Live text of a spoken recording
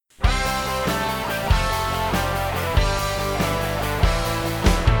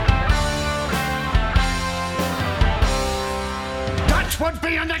would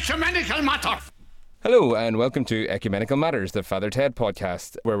be an ecumenical matter. Hello and welcome to Ecumenical Matters, the Father Ted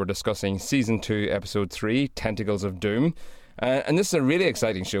podcast, where we're discussing Season 2, Episode 3, Tentacles of Doom. And this is a really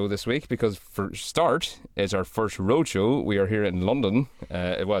exciting show this week because, for start, it's our first road show. We are here in London.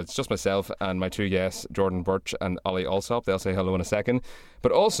 It's just myself and my two guests, Jordan Birch and Ollie Alsop. They'll say hello in a second.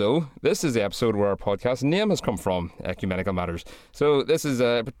 But also, this is the episode where our podcast name has come from, Ecumenical Matters. So this is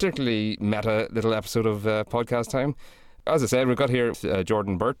a particularly meta little episode of podcast time. As I said, we've got here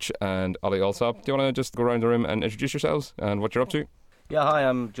Jordan Birch and Ollie Alsop. Do you want to just go around the room and introduce yourselves and what you're up to? Yeah, hi,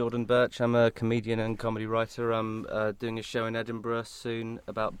 I'm Jordan Birch. I'm a comedian and comedy writer. I'm doing a show in Edinburgh soon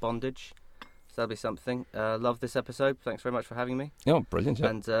about bondage. So that'll be something. Love this episode. Thanks very much for having me. Oh, brilliant. Yeah.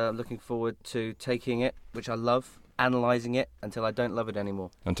 And looking forward to taking it, which I love, analysing it until I don't love it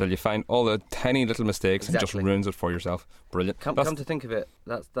anymore. Until you find all the tiny little mistakes and just ruins it for yourself. Brilliant. Come to think of it,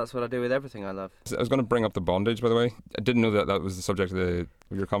 that's what I do with everything I love. I was going to bring up the bondage, by the way. I didn't know that was the subject of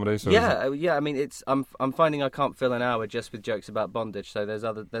your comedy. So yeah. I mean, I'm finding I can't fill an hour just with jokes about bondage. So there's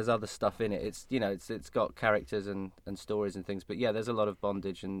other stuff in it. It's got characters and stories and things. But yeah, there's a lot of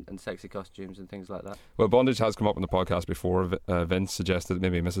bondage and sexy costumes and things like that. Well, bondage has come up in the podcast before. Vince suggested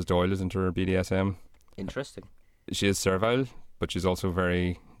maybe Mrs. Doyle is into her BDSM. Interesting. She is servile, but she's also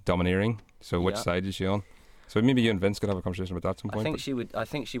very domineering. So which side is she on? So maybe you and Vince could have a conversation about that at some point. I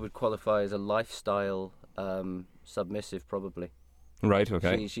think she would qualify as a lifestyle submissive, probably. Right.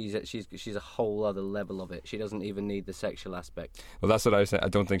 Okay. She's a whole other level of it. She doesn't even need the sexual aspect. Well, that's what I say. I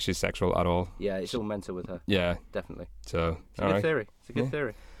don't think she's sexual at all. Yeah, it's all mental with her. Yeah, definitely. So it's a good theory. It's a good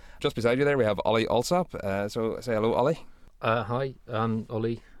theory. Just beside you there, we have Ollie Alsop. So say hello, Ollie. Hi, I'm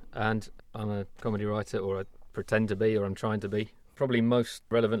Ollie, and I'm a comedy writer, or I pretend to be, or I'm trying to be. Probably most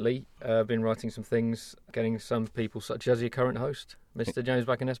relevantly, I've been writing some things, getting some people such as your current host, Mr. James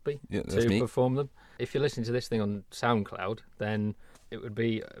Bacanesby, to perform them. If you're listening to this thing on SoundCloud, then it would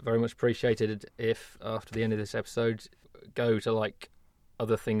be very much appreciated if, after the end of this episode, go to like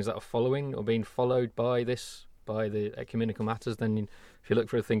other things that are following or being followed by the Ecumenical Matters. Then if you look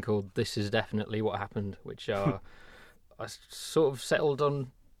for a thing called This Is Definitely What Happened, which are I sort of settled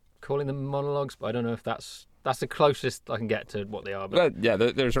on calling them monologues, but I don't know if that's the closest I can get to what they are. But yeah,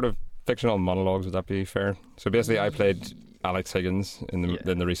 they're sort of fictional monologues. Would that be fair? So basically, I played Alex Higgins in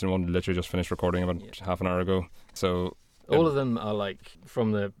the recent one. Literally just finished recording about half an hour ago. So all of them are like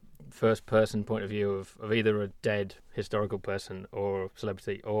from the first person point of view of either a dead historical person or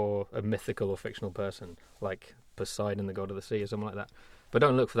celebrity or a mythical or fictional person, like Poseidon, the god of the sea, or something like that. But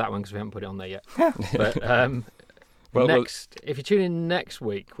don't look for that one because we haven't put it on there yet. But if you tune in next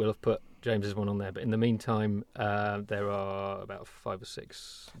week, we'll have put James's one on there. But in the meantime, there are about 5 or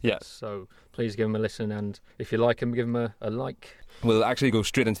 6. Yeah. So please give them a listen, and if you like them, give them a like. We'll actually go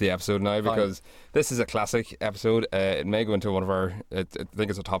straight into the episode now because this is a classic episode. It may go into one of our, I think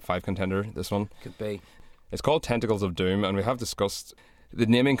it's a top 5 contender, this one. Could be. It's called Tentacles of Doom, and we have discussed the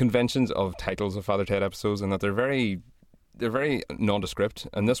naming conventions of titles of Father Ted episodes, and that they're very nondescript,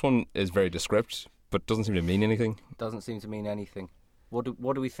 and this one is very descript, but doesn't seem to mean anything. Doesn't seem to mean anything. What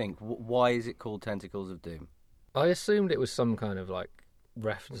do we think? Why is it called Tentacles of Doom? I assumed it was some kind of like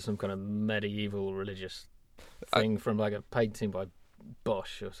reference to some kind of medieval religious thing from like a painting by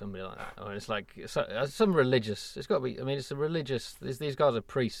Bosch or somebody like that. Or it's like some religious. It's got to be. I mean, it's a religious. These guys are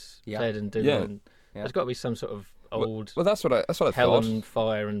priests, Ted and Doom. Yeah. And there's got to be some sort of old. Well, that's what I hell thought. On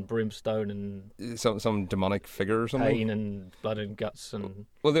fire and brimstone and some demonic figure or something. Pain and blood and guts and.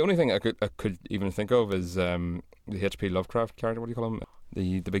 Well, the only thing I could even think of is the H.P. Lovecraft character. What do you call him?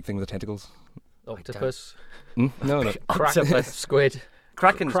 The big thing with the tentacles. Octopus. No. Octopus. Squid.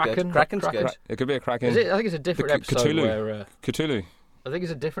 Kraken's good. It could be a kraken. I think it's a different episode. Cthulhu. Where Cthulhu. I think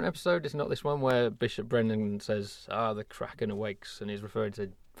it's a different episode. It's not this one where Bishop Brennan says, the Kraken awakes, and he's referring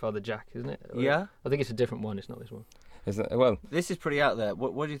to Father Jack, isn't it? Yeah. I think it's a different one. It's not this one. Well, this is pretty out there.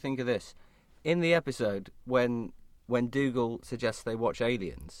 What do you think of this? In the episode, when Dougal suggests they watch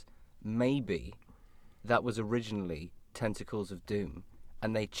Aliens, maybe that was originally Tentacles of Doom,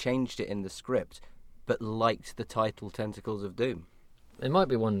 and they changed it in the script, but liked the title Tentacles of Doom. It might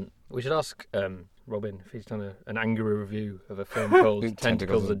be one. We should ask Robin if he's done an angry review of a film called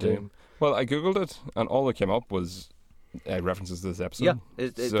Tentacles of Doom. Well, I googled it, and all that came up was references to this episode. Yeah,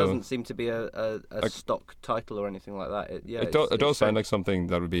 it doesn't seem to be a stock title or anything like that. It does sound like something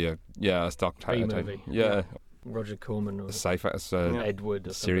that would be a stock title. B-movie. Yeah. Roger Corman or sci-fi, Edward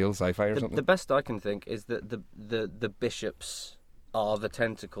or serial sci-fi or something. The best I can think is that the bishops are the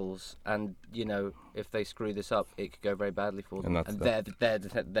tentacles, and if they screw this up, it could go very badly for them. And they're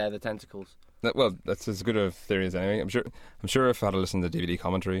the tentacles. Well, that's as good a theory as anything. I'm sure if I had to listen to the DVD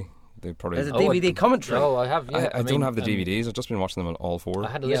commentary, They probably. There's a DVD commentary. Oh, I have. Yeah, I don't have the DVDs. I've just been watching them on all four.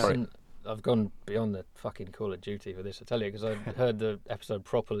 I had to listen. I've gone beyond the fucking Call of Duty for this, I tell you, because I heard the episode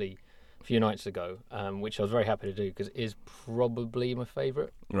properly a few nights ago, which I was very happy to do because it is probably my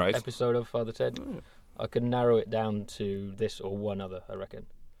favourite episode of Father Ted. I could narrow it down to this or one other, I reckon.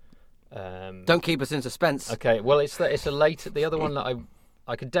 Don't keep us in suspense. Okay, well, it's a later. The other one that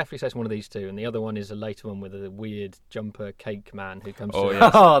I could definitely say it's one of these two, and the other one is a later one with a weird jumper cake man who comes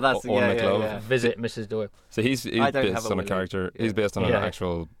to that's visit Mrs. Doyle. So he's based on a character. Yeah. He's based on an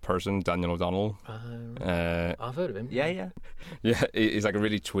actual person, Daniel O'Donnell. I've heard of him. Yeah. He's like a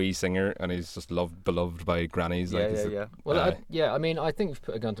really twee singer, and he's just beloved by grannies. Well, I mean, I think if you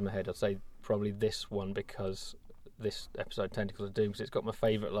put a gun to my head, I'd say probably this one because this episode, Tentacles of Doom, because it's got my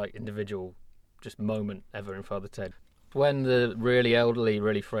favourite like individual just moment ever in Father Ted. When the really elderly,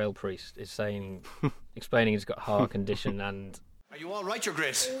 really frail priest is explaining he's got a heart condition and... Are you all right, Your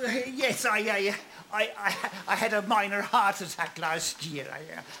Grace? Yes, I had a minor heart attack last year. I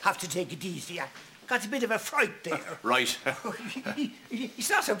have to take it easy. I got a bit of a fright there. Right. It's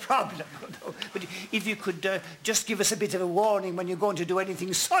not a problem, no. But if you could just give us a bit of a warning when you're going to do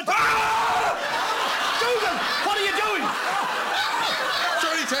anything sudden. Dougal, what are you doing?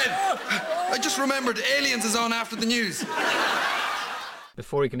 Sorry, Ted. I just remembered Aliens is on after the news.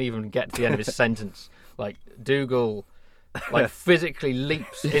 Before he can even get to the end of his sentence, like Dougal, like physically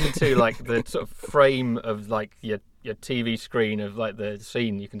leaps into like the sort of frame of like your TV screen of like the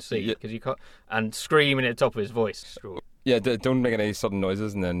scene you can see because you can't, and screaming at the top of his voice. Yeah, don't make any sudden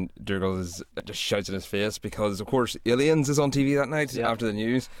noises, and then Dougal just shouts in his face because, of course, Aliens is on TV that night after the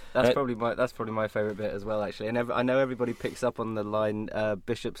news. That's probably my favourite bit as well, actually. And I know everybody picks up on the line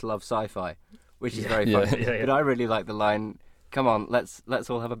 "Bishops love sci-fi," which is very funny. But I really like the line, "Come on, let's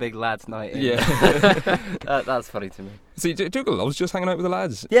all have a big lads' night." That's funny to me. See, Dougal loves just hanging out with the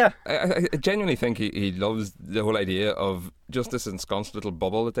lads. Yeah, I genuinely think he loves the whole idea of just this ensconced little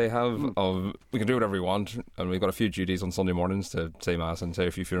bubble that they have of we can do whatever we want, and we've got a few duties on Sunday mornings to say mass and say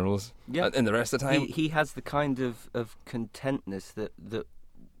a few funerals. Yeah, and the rest of the time he has the kind of contentness that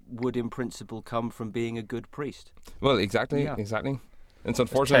would in principle come from being a good priest. Well, exactly. And it's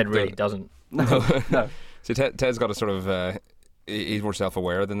unfortunate Ted really doesn't. No. See, Ted's got a sort of he's more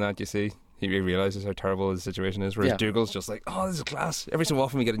self-aware than that, you see. He realises how terrible his situation is, whereas Dougal's just like, oh, this is class. Every so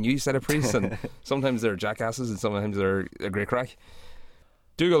often we get a new set of priests, and sometimes they're jackasses and sometimes they're a great crack.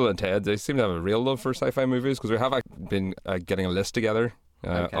 Dougal and Ted, they seem to have a real love for sci-fi movies, because we have been getting a list together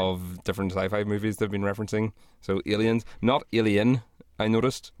of different sci-fi movies they've been referencing. So Aliens, not Alien, I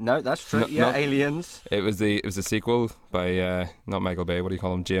noticed. No, that's true. Aliens. It was the sequel by not Michael Bay. What do you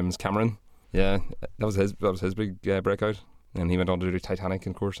call him? James Cameron. Yeah, that was his big breakout. And he went on to do Titanic,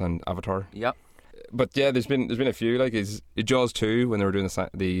 of course, and Avatar. Yep. But yeah, there's been a few, like Jaws 2 when they were doing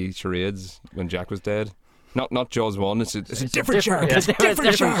the charades when Jack was dead. Not Jaws 1. It's a different shark. It's a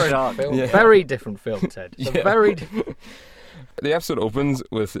different shark. Very different film, Ted. Very. The episode opens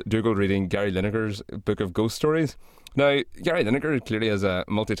with Dougal reading Gary Lineker's book of ghost stories. Now, Gary Lineker clearly has a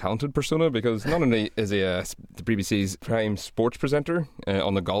multi-talented persona, because not only is he the BBC's prime sports presenter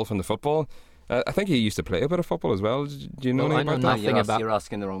on the golf and the football. I think he used to play a bit of football as well. Do you know anything about that? You're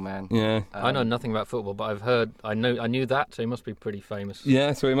asking the wrong man. Yeah, I know nothing about football, but I've heard. I knew that, so he must be pretty famous.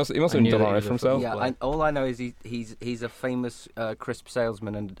 Yeah, so he must have done alright for himself. Yeah, all I know is he's a famous crisp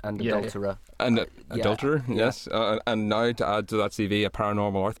salesman and adulterer. And adulterer, yes. And now to add to that CV, a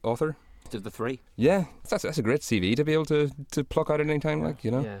paranormal author. Of the three. Yeah, that's a great CV to be able to pluck out at any time, like,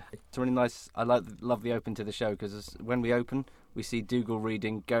 you know. Yeah. It's really nice. I love the open to the show, because when we open, we see Dougal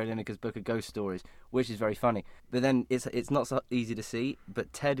reading Gary Lineker's book of ghost stories, which is very funny. But then it's not so easy to see,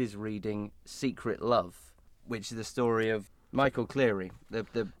 but Ted is reading Secret Love, which is the story of Michael Cleary, the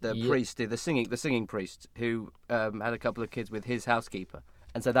priest, the singing priest, who had a couple of kids with his housekeeper.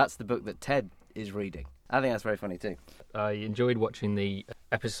 And so that's the book that Ted is reading. I think that's very funny too. I enjoyed watching the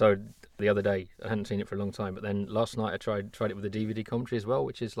episode the other day. I hadn't seen it for a long time, but then last night I tried it with a DVD commentary as well,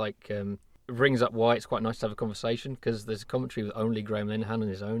 which is like brings up why it's quite nice to have a conversation, because there's a commentary with only Graham Linehan on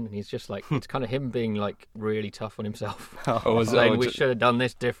his own, and he's just like it's kind of him being like really tough on himself. Saying we should have done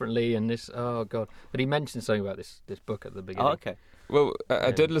this differently and this. Oh god! But he mentioned something about this book at the beginning. Oh, okay. Well,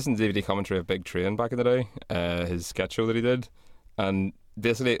 I did listen to DVD commentary of Big Train back in the day, his sketch show that he did, and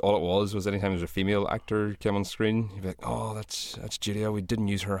basically all it was anytime there's a female actor came on screen, you'd be like, oh, that's Julia, we didn't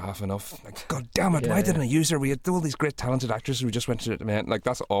use her half enough. Like, god damn it, why didn't I use her? We had all these great talented actresses, we just went to it, man. Like,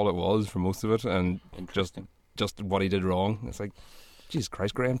 that's all it was for most of it, and just what he did wrong. It's like, Jesus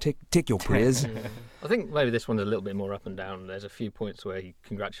Christ, Graham, take your praise. I think maybe this one's a little bit more up and down. There's a few points where he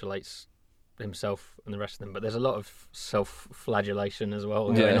congratulates himself and the rest of them, but there's a lot of self-flagellation as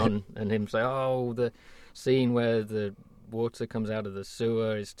well going on, and him saying, "Oh, the scene where the water comes out of the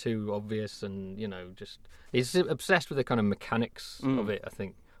sewer is too obvious," and just he's obsessed with the kind of mechanics of it. I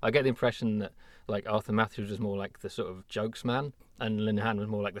think I get the impression that like Arthur Matthews was more like the sort of jokes man, and Linehan was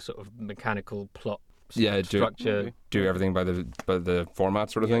more like the sort of mechanical plot structure. Do everything by the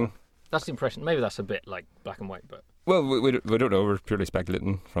format sort of thing. That's the impression. Maybe that's a bit like black and white, but Well, we don't know. We're purely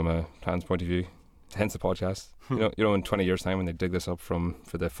speculating from a fan's point of view. Hence the podcast. In 20 years' time when they dig this up for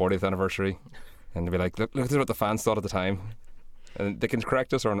the 40th anniversary, and they'll be like, look, this is what the fans thought at the time, and they can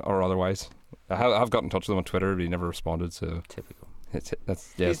correct us or otherwise. I've got in touch with him on Twitter, but he never responded. So Typical. He's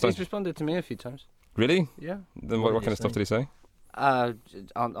He's responded to me a few times. Really? Yeah. Then what kind of stuff did he say?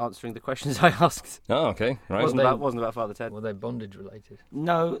 Answering the questions I asked. Oh, okay, right. Wasn't about Father Ted. were they bondage related?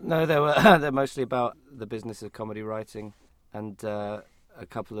 No, they're mostly about the business of comedy writing, and a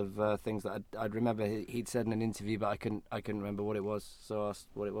couple of things that I'd remember he'd said in an interview, but I couldn't remember what it was. So I asked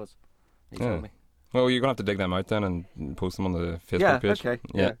what it was. He told me. Well, you're gonna have to dig them out then and post them on the Facebook page. Okay.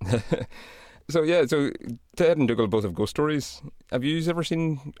 Yeah. So Ted and Dougal both have ghost stories. Have you ever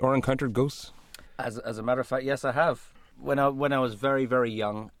seen or encountered ghosts? As a matter of fact, yes, I have. When I was very, very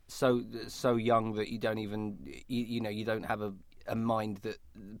young, so young that you don't even you don't have a mind that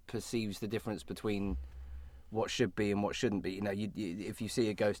perceives the difference between what should be and what shouldn't be. If you see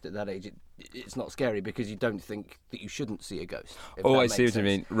a ghost at that age, it's not scary because you don't think that you shouldn't see a ghost. Oh, I see what you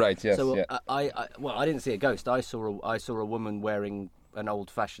mean. Right? Yes. So yeah. I didn't see a ghost. I saw a woman wearing an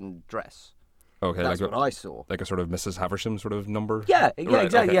old-fashioned dress. Okay, That's what I saw. Like a sort of Mrs. Havisham sort of number. Yeah, Right,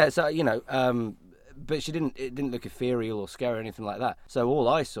 exactly. okay. Yeah, so but it didn't look ethereal or scary or anything like that. So all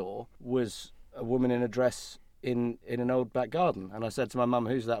I saw was a woman in a dress in an old back garden, and I said to my mum,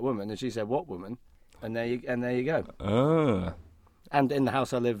 "Who's that woman?" And she said, "What woman?" And there you go. Ah. And in the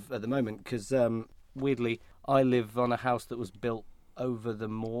house I live at the moment, because weirdly I live on a house that was built over the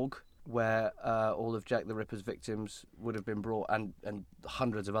morgue where all of Jack the Ripper's victims would have been brought, and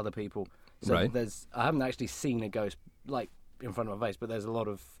hundreds of other people. So Right. I haven't actually seen a ghost like in front of my face, but there's a lot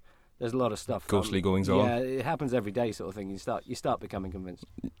of stuff. Ghostly goings on. Yeah, it happens every day, sort of thing. You start becoming convinced.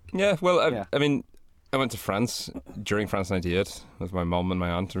 Yeah, well, Yeah. I mean, I went to France during France '98 with my mum and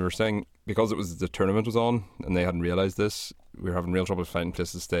my aunt, and we were saying because the tournament was on and they hadn't realised this, we were having real trouble finding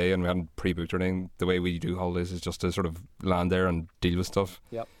places to stay, and we hadn't pre-booked or anything. The way we do holidays is just to sort of land there and deal with stuff.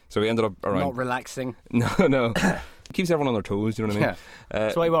 Yep. So we ended up around. Not relaxing. No. Keeps everyone on their toes. You know what I mean? Yeah.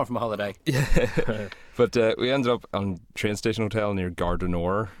 That's what you want from a holiday. But we ended up on train station hotel near Gare du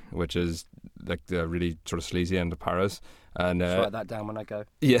Nord, which is like the really sort of sleazy end of Paris. And Just write that down when I go.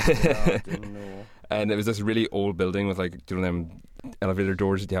 yeah. Garden And it was this really old building with like them elevator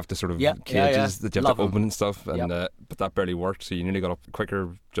doors that you have to sort of Yeah, yeah, cages yeah. that you have Love to 'em. open and stuff. And Yep. but that barely worked, so you nearly got up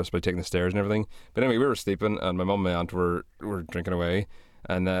quicker just by taking the stairs and everything. But anyway, we were sleeping, and my mum and my aunt were drinking away.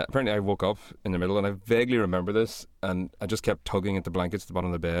 And apparently I woke up in the middle, and I vaguely remember this, and I just kept tugging at the blankets at the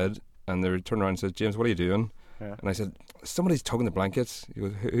bottom of the bed, and they turned around and said, "James, what are you doing?" Yeah. And I said, "Somebody's tugging the blankets." He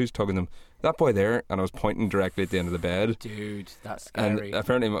goes, "Who's tugging them?" "That boy there." And I was pointing directly at the end of the bed. Dude, that's And scary.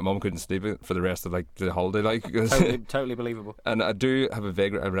 apparently my mum couldn't sleep for the rest of like the holiday, like. Totally believable. And I do have a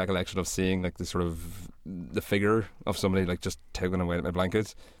vague recollection of seeing like the figure of somebody like just tugging away at my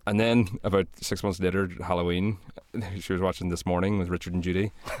blankets. And then about 6 months later, Halloween, she was watching This Morning with Richard and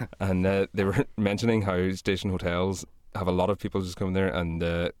Judy, and they were mentioning how station hotels have a lot of people just coming there, and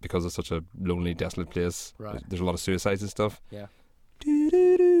because it's such a lonely, desolate place, Right. there's a lot of suicides and stuff. Yeah.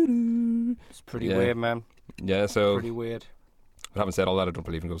 Doo-doo-doo-doo. It's pretty Yeah. weird, man. Yeah, so Pretty weird. but having said all that, I don't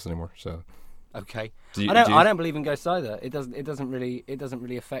believe in ghosts anymore. So Okay. do you, I don't. do you- I don't believe in ghosts either. It doesn't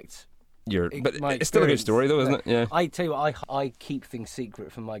really affect. but my it's still a good experience. story, though, isn't it? Yeah. I tell you what, I keep things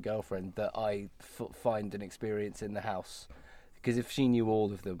secret from my girlfriend that I find and experience in the house, because if she knew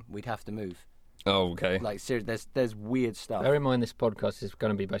all of them, we'd have to move. Oh, okay. Like seriously, there's weird stuff. Bear in mind, this podcast is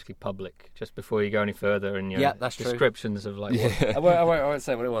going to be basically public. Just before you go any further, and your Yeah, that's true. descriptions of like, what, Yeah. I won't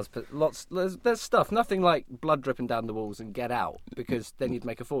say what it was, but there's stuff. Nothing like blood dripping down the walls and get out, because then you'd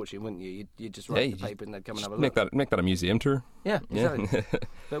make a fortune, wouldn't you? You'd just write Yeah, the paper and they'd come and Just have a look. make that a museum tour. Yeah, Yeah. exactly.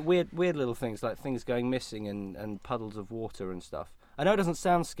 But weird little things like things going missing and puddles of water and stuff. I know it doesn't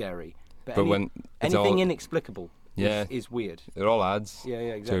sound scary, but, But when it's anything all- inexplicable Yeah. is weird. It all adds Yeah, to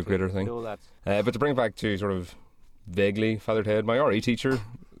exactly. a greater thing. All that. But to bring it back to sort of vaguely Father Ted, my RE teacher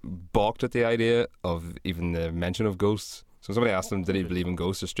balked at the idea of even the mention of ghosts. So somebody asked him, did he believe in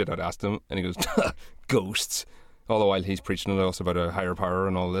ghosts? Just straight out asked him, and he goes, ghosts. All the while he's preaching to us about a higher power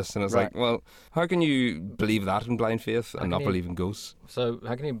and all this. And it's Right. like, well, how can you believe that in blind faith and can not you- believe in ghosts? so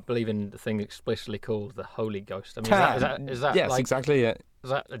how can you believe in the thing explicitly called the Holy Ghost? I mean, is that Yes, like, exactly. Yeah. is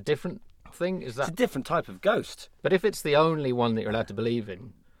that a different thing? Is It's a that? different type of ghost. But if it's the only one that you're allowed to believe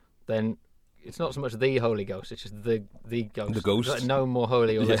in, then it's not so much the Holy Ghost. It's just the ghost. The ghost. It's like no more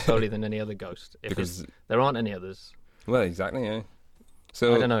holy or less holy than any other ghost. Because There aren't any others. well, exactly, yeah.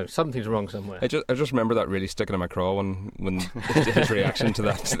 So I don't know. Something's wrong somewhere. I just remember that really sticking in my craw when his reaction to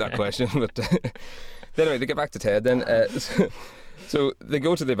that question. But anyway, to get back to Ted, then. So they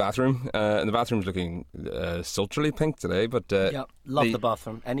go to the bathroom, and the bathroom's looking sultrily pink today. But Love the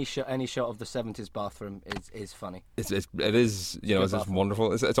bathroom. Any shot of the 70s bathroom is funny. it is you know, it's bathroom.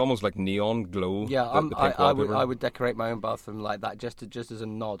 wonderful. It's almost like neon glow. Yeah, the pink I wallpaper. would decorate my own bathroom like that, just as a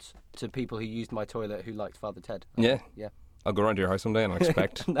nod to people who used my toilet who liked Father Ted. Yeah. Yeah. I'll go around to your house someday and I'll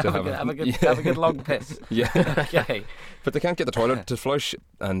expect to have a good long piss. Yeah. Okay. But they can't get the toilet to flush,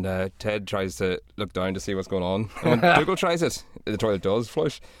 and Ted tries to look down to see what's going on. And when Dougal tries it, the toilet does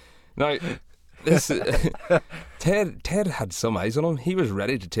flush. Now, this Ted had some eyes on him. He was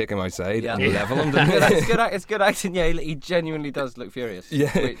ready to take him outside and level him. Yeah, that's good. It's good acting. Yeah, he genuinely does look furious.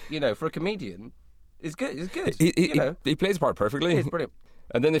 Yeah. Which, for a comedian, it's good. It's good. He plays the part perfectly. It's brilliant.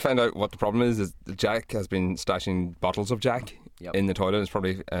 And then they find out what the problem is that Jack has been stashing bottles of Jack in the toilet. It's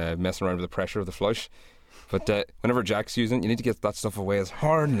probably messing around with the pressure of the flush. But whenever Jack's using it, you need to get that stuff away as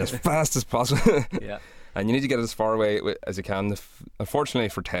hard and as fast as possible. Yeah. And you need to get it as far away as you can. Unfortunately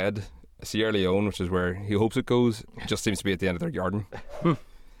for Ted, Sierra Leone, which is where he hopes it goes, just seems to be at the end of their garden.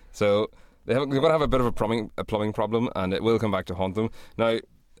 So they're going to have a bit of a plumbing problem, and it will come back to haunt them. Now,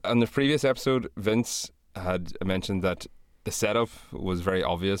 on the previous episode, Vince had mentioned that the setup was very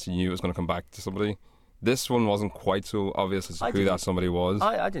obvious. You knew it was going to come back to somebody. This one wasn't quite so obvious as who that somebody was.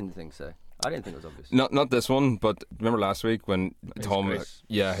 I didn't think so. I didn't think it was obvious. Not this one, but remember last week when Tom... Chris.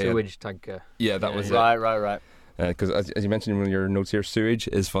 Yeah, Sewage tanker. Yeah, that was it. Right. Because as you mentioned in one of your notes here, sewage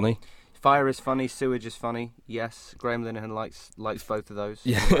is funny. Fire is funny, sewage is funny. Yes, Graham Linehan likes both of those.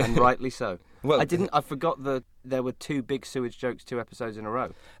 Yeah. And rightly so. Well, I forgot that there were two big sewage jokes 2 episodes in a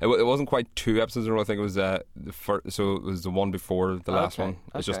row. It wasn't quite 2 episodes in a row. I think it was the first, so it was the one before the last one.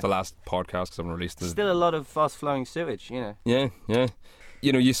 It's just the last podcast because I haven't released it. Still a lot of fast-flowing sewage, Yeah.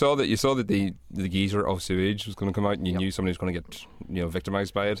 You know, you saw that the geezer of sewage was going to come out, and you knew somebody was going to get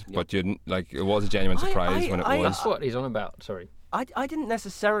victimized by it. But you didn't it was a genuine surprise when it was. That's what he's on about. Sorry. I didn't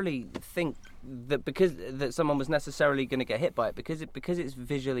necessarily think that someone was necessarily going to get hit by it because it's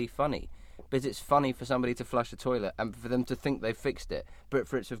visually funny. Because it's funny for somebody to flush a toilet and for them to think they've fixed it, but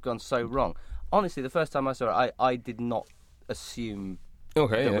for it to have gone so wrong. Honestly, the first time I saw it, I did not assume that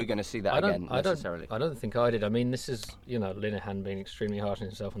we're going to see that again necessarily. I don't think I did. I mean, this is, Linehan being extremely harsh on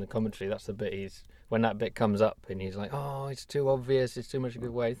himself in the commentary. That's the bit when that bit comes up and he's like, oh, it's too obvious, it's too much a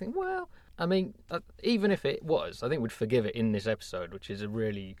good way. You think, well, I mean, even if it was, I think we'd forgive it in this episode, which is a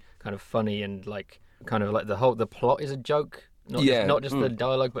really kind of funny and the plot is a joke. Not just the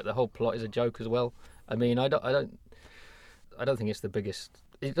dialogue, but the whole plot is a joke as well. I mean, I don't think it's the biggest.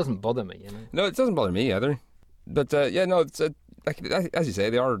 It doesn't bother me, No, it doesn't bother me either. But it's as you say,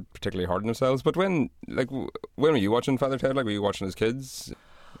 they are particularly hard on themselves. But when were you watching Father Ted? Were you watching as kids?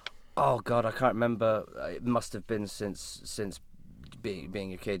 Oh God, I can't remember. It must have been since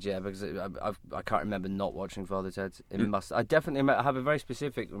being a kid, yeah, because I can't remember not watching Father Ted. I definitely have a very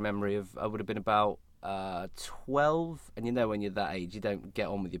specific memory of. I would have been about 12, and when you're that age, you don't get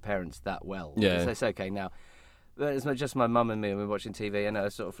on with your parents that well. Yeah, so it's okay now. But it's just my mum and me, and we were watching TV, and I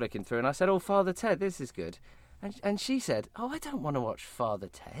was sort of flicking through, and I said, "Oh, Father Ted, this is good," and she said, "Oh, I don't want to watch Father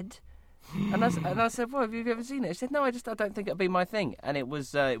Ted." And I said, "Well, have you ever seen it?" She said, "No, I don't think it'd be my thing." And it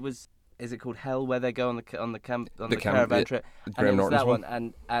was. Is it called Hell, where they go on the caravan trip? And it was that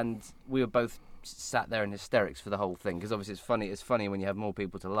one, and we were both sat there in hysterics for the whole thing because obviously it's funny. It's funny when you have more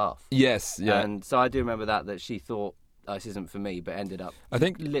people to laugh. Yes, yeah. And so I do remember that she thought this isn't for me, but ended up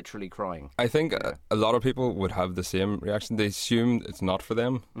literally crying. I think a lot of people would have the same reaction. They assume it's not for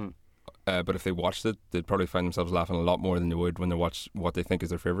them. But if they watched it, they'd probably find themselves laughing a lot more than they would when they watch what they think is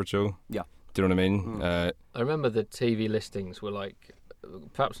their favourite show. Yeah. Do you know what I mean? I remember the TV listings were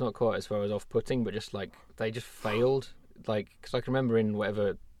perhaps not quite as far as off-putting, but just they just failed. Because I can remember in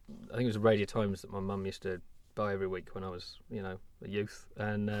whatever, I think it was Radio Times that my mum used to buy every week when I was, a youth,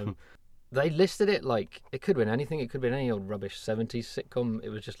 and they listed it it could have been anything. It could have been any old rubbish 70s sitcom. It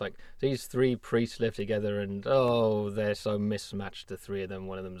was just these 3 priests live together, and they're so mismatched. The 3 of them,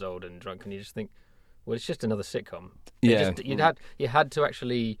 one of them's old and drunk, and you just think, well, it's just another sitcom. Yeah, you had to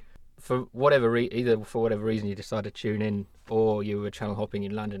actually. For whatever reason you decided to tune in, or you were channel hopping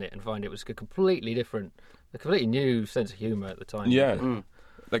and landing it and find it was a completely new sense of humour at the time. Yeah,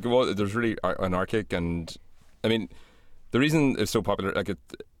 there's really anarchic, and I mean, the reason it's so popular,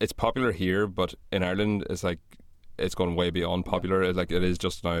 it's popular here, but in Ireland, it's it's gone way beyond popular. It is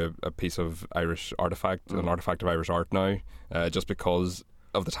just now a piece of Irish artifact, an artifact of Irish art now, just because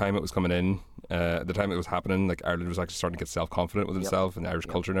of the time it was coming in, the time it was happening. Like, Ireland was actually starting to get self-confident with itself and the Irish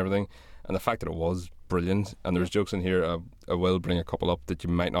culture and everything, and the fact that it was brilliant. And there's jokes in here. I will bring a couple up that you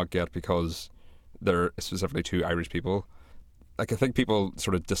might not get because they're specifically to Irish people. Like, I think people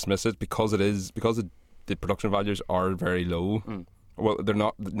sort of dismiss it because the production values are very low. Well, they're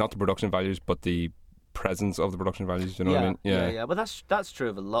not the production values, but the presence of the production values. You know what I mean? Yeah. Well, that's true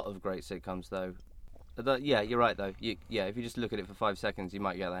of a lot of great sitcoms, though. Yeah, you're right, though. If you just look at it for 5 seconds, you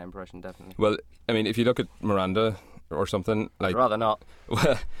might get that impression, definitely. Well, I mean, if you look at Miranda or something, like, I'd rather not.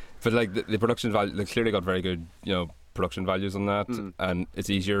 but like the production value, they clearly got very good, production values on that, and it's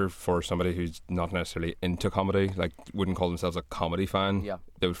easier for somebody who's not necessarily into comedy, like wouldn't call themselves a comedy fan. Yeah.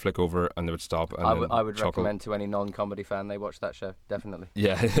 They would flick over and they would stop. And I would chuckle. recommend to any non-comedy fan they watch that show, definitely.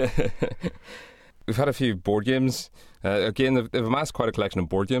 Yeah. We've had a few board games. Again, they've amassed quite a collection of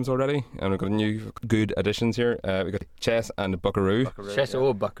board games already, and we've got new good additions here. We've got chess and Buckaroo. Chess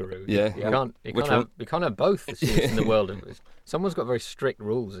or Buckaroo. Yeah. You can't have both in the world. Someone's got very strict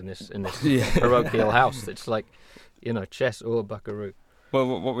rules in this parochial house. It's like, chess or Buckaroo.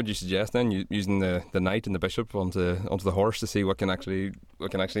 Well, what would you suggest then? Using the knight and the bishop onto the horse to see what can actually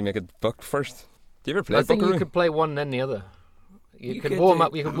make it buck first. Do you ever play I think Buckaroo? you could play one then the other. You could warm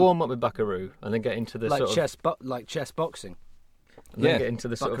up with Buckaroo and then get into the like sort of chess boxing. and then get into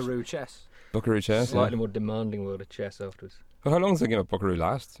the sort Buckaroo of chess. Buckaroo chess. slightly more demanding world of chess afterwards. Well, how long does the game of Buckaroo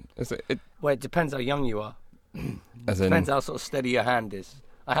last? Well, it depends how young you are. As in, Depends how sort of steady your hand is.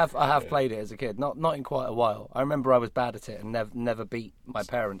 I have played it as a kid, not in quite a while. I remember I was bad at it and never beat my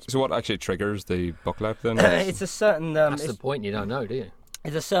parents. so what actually triggers the bucklet then? It's a certain That's the point. You don't know, do you?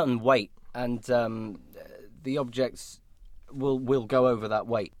 it's a certain weight, and the objects will go over that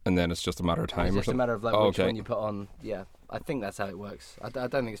weight. And then it's just a matter of time It's or just a something? matter of like Oh, which okay. one you put on. Yeah, I think that's how it works. I don't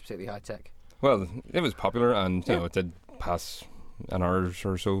think it's particularly high tech. Well, it was popular and it did pass an hour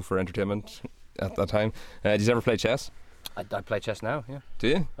or so for entertainment at that time. Did you ever play chess? I play chess now. Yeah, Do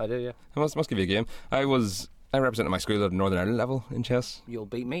you? I do. Yeah, I must give you a game. I represented my school at Northern Ireland level in chess. you'll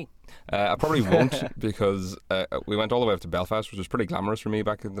beat me. I probably won't because we went all the way up to Belfast, which was pretty glamorous for me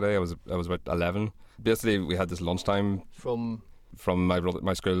back in the day. I was about 11. Basically, we had this lunchtime From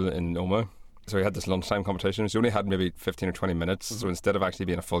my school in Oma. So we had this lunchtime competition. So we only had maybe 15 or 20 minutes. So instead of actually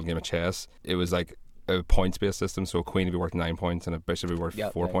being a full game of chess, it was like a points-based system. So a queen would be worth 9 points and a bishop would be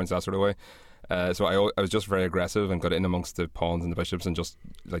worth 4 points, that sort of way. So I was just very aggressive and got in amongst the pawns and the bishops and just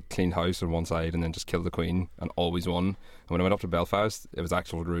like cleaned house on one side and then just killed the queen and always won. And when I went up to Belfast, it was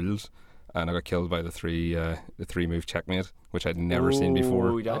actual rules. And I got killed by the three move checkmate, which I'd never seen before.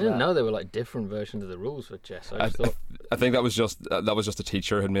 Ooh, I didn't know there were like different versions of the rules for chess. I just thought I think that was just a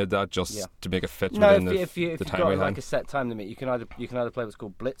teacher had made that just to make it fit No, within if the you've time got we like had. a set time limit, you can either play what's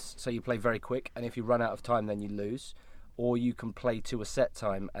called blitz, so you play very quick, and if you run out of time, then you lose, or you can play to a set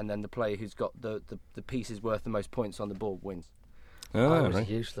time, and then the player who's got the pieces worth the most points on the board wins. Oh, I was right.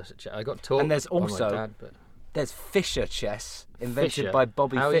 useless at chess. I got taught And there's by my also dad, but There's Fisher chess, invented Fisher? by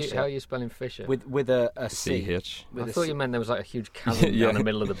Bobby Fischer. How are you spelling Fisher? with a C. CH. With I a thought C. you meant there was like a huge chasm Yeah. down the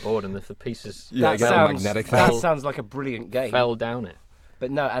middle of the board, and if the pieces Yeah, that again, sounds, magnetic that thing. sounds like a brilliant game. fell down it.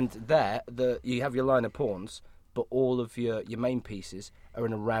 But no, and there you have your line of pawns, but all of your main pieces are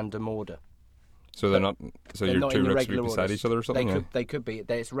in a random order. So they're not. So They're your not two in your rooks would be regular beside orders. each other or something. They could be.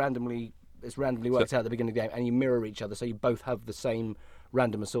 It's randomly worked out at the beginning of the game, and you mirror each other, so you both have the same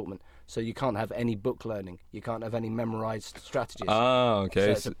random assortment. So you can't have any book learning. You can't have any memorized strategies. Ah,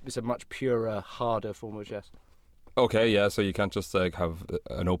 okay. So it's a much purer, harder form of chess. Okay, yeah. So you can't just like have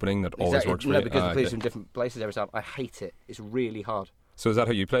an opening that always Exactly. works for No, you. because Ah, the pieces okay. are in different places every time. I hate it. It's really hard. So is that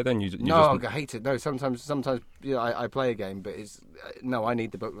how you play then? You No, just, I hate it. No, sometimes I play a game, but it's no. I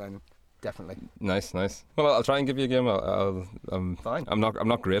need the book learning. Definitely. Nice. Well, I'll try and give you a game. Fine. I'm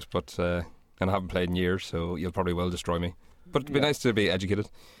not great, but and I haven't played in years, so you'll probably will destroy me. But it'd be nice to be educated.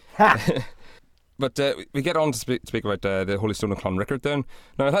 But we get on to speak about the Holy Stone of Clonrickard then.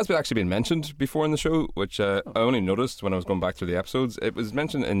 Now, it has actually been mentioned before in the show, which I only noticed when I was going back through the episodes. It was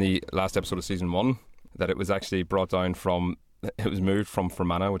mentioned in the last episode of Season 1 that it was actually brought down from... It was moved from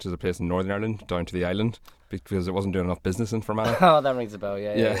Fermanagh, which is a place in Northern Ireland, down to the island because it wasn't doing enough business in Fermanagh. Oh, that rings a bell.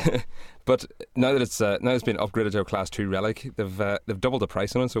 Yeah. But now that it's been upgraded to a Class 2 relic, they've doubled the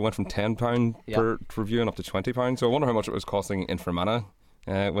price on it, so it went from £10 per viewing up to £20. So I wonder how much it was costing in Fermanagh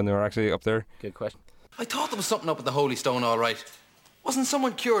when they were actually up there. Good question. I thought there was something up at the Holy Stone, all right. Wasn't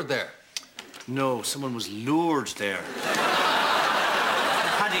someone cured there? No, someone was lured there.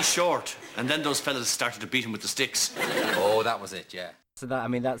 Paddy Short, and then those fellas started to beat him with the sticks. Oh, that was it, yeah. So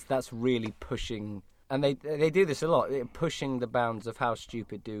that's really pushing And they do this a lot, pushing the bounds of how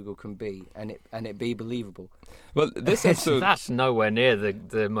stupid Dougal can be, and it be believable. Well, this episode... That's nowhere near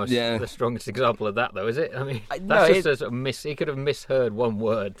the strongest example of that, though, is it? I mean, no, that's just a sort of he could have misheard one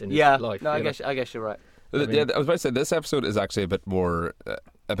word in his life. No, I guess you're right. I was about to say this episode is actually a bit more,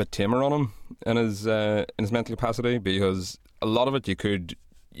 a bit tamer on him in his mental capacity, because a lot of it you could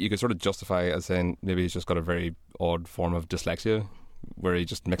sort of justify as saying maybe he's just got a very odd form of dyslexia, where he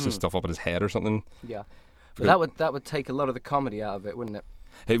just mixes stuff up in his head or something. Yeah, but that would take a lot of the comedy out of it, wouldn't it?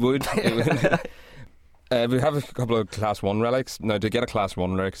 It would. We have a couple of Class 1 relics. Now, to get a Class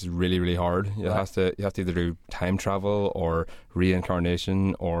 1 relic is really, really hard. You have to either do time travel or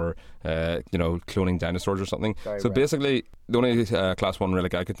reincarnation or cloning dinosaurs or something. Very so rare. basically, the only Class 1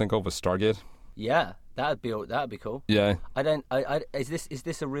 relic I could think of was Stargate. Yeah, that'd be cool. Yeah. Is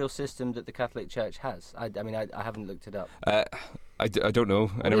this a real system that the Catholic Church has? I mean, I haven't looked it up. I don't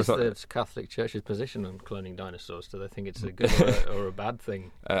know. I What never is thought. the Catholic Church's position on cloning dinosaurs? Do they think it's a good or a bad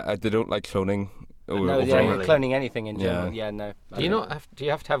thing? They don't like cloning. No, overall. cloning anything in general. Yeah. Yeah, no. Do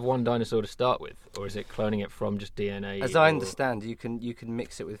you have to have one dinosaur to start with, or is it cloning it from just DNA? As I or- understand, you can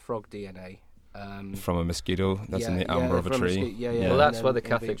mix it with frog DNA. From a mosquito that's in the amber of a from tree. Yeah. Well, that's and why the then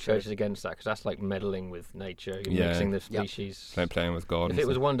Catholic vitro. Church is against that, because that's like meddling with nature, Yeah. mixing the Yep. species. Playing with God. If it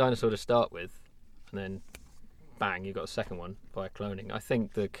was one dinosaur to start with, and then bang, you got a second one via cloning, I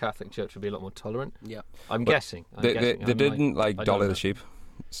think the Catholic Church would be a lot more tolerant. Yeah. I'm guessing. They didn't like I don't Dolly know. the sheep.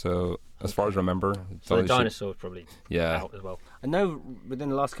 So as far as I remember, So Dolly the the sheep. dinosaur's probably Yeah. out as well. I know within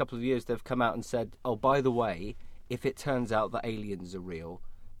the last couple of years they've come out and said, "Oh, by the way, if it turns out that aliens are real,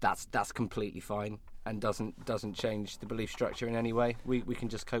 that's completely fine and doesn't change the belief structure in any way. We can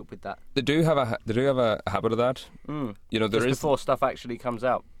just cope with that." They do have a habit of that. You know, there Just is before stuff actually comes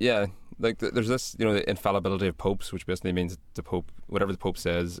out. yeah, like there's this, you know, the infallibility of popes, which basically means that the pope, whatever the pope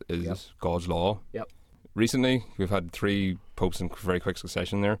says, is Yep. God's law. Yep. Recently, we've had 3 popes in very quick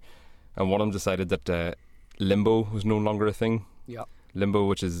succession there, and one of them decided that limbo was no longer a thing. Yep. Limbo,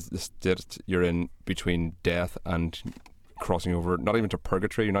 which is the state you're in between death and crossing over, not even to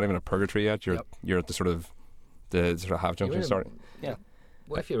purgatory. You're not even at purgatory yet. You're at the sort of half junction. You're in- Sorry. Yeah.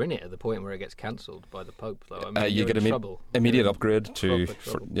 What if you're in it at the point where it gets cancelled by the Pope, though? I mean, You you're get in immediate trouble. immediate You're in upgrade to proper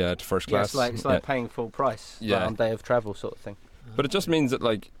trouble. to first Yeah, class. it's like paying full price Yeah. on day of travel sort of thing. But it just means that,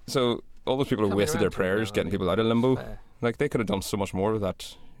 like, so all those people who Coming wasted their around to it prayers now, getting I mean, people out of limbo, fair. like they could have done so much more with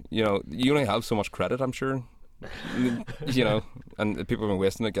that. You know, you only have so much credit, I'm sure. You know, and people have been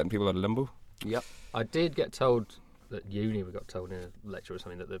wasting it getting people out of limbo. Yep. I did get told that uni, we got told in a lecture or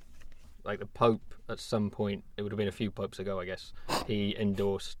something, that the Pope at some point, it would have been a few popes ago, I guess, he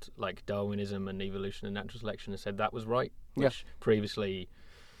endorsed like Darwinism and evolution and natural selection and said that was right, which previously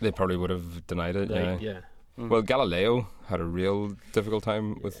They probably would have denied it. they, Yeah. Mm. Well, Galileo had a real difficult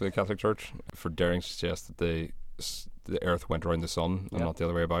time with the Catholic Church for daring to suggest that the Earth went around the sun and Yeah. not the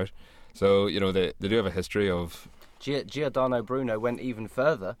other way about. So, you know, they do have a history of Giordano Bruno went even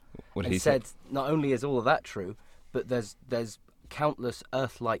further what and he said not only is all of that true, but there's countless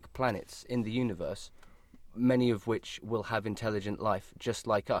Earth-like planets in the universe, many of which will have intelligent life just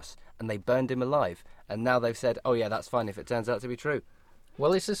like us, and they burned him alive. And now they've said, "Oh yeah, that's fine if it turns out to be true."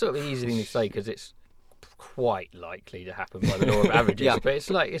 well, it's a sort of easy thing to say because it's quite likely to happen by the law of averages, Yeah. but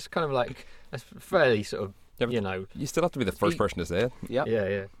it's kind of like a fairly sort of Yeah, but you know, You still have to be the first person to say it. Yep.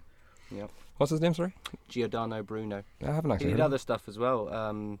 yeah. What's his name, sorry? Giordano Bruno. I haven't He actually did heard of other stuff as well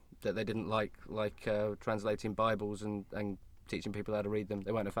that they didn't like translating Bibles and teaching people how to read them.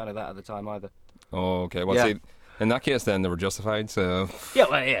 They weren't a fan of that at the time either. Oh, okay. Well, Yeah. see, in that case, then they were justified. So Yeah,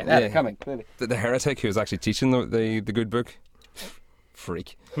 well, yeah, Yeah. coming clearly. the heretic who was actually teaching the good book,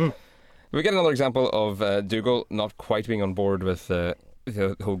 freak. We get another example of Dougal not quite being on board with the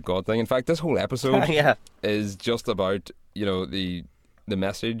whole God thing. In fact, this whole episode Yeah. is just about, you know, the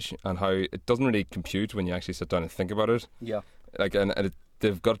message and how it doesn't really compute when you actually sit down and think about it. Yeah. Like, and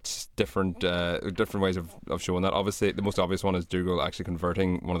they've got different ways of showing that. Obviously, the most obvious one is Dougal actually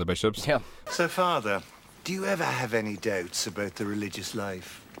converting one of the bishops. Yeah. So, Father, do you ever have any doubts about the religious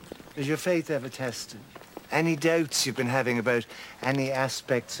life? Is your faith ever tested? Any doubts you've been having about any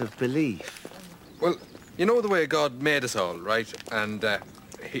aspects of belief? Well, you know the way God made us all, right? And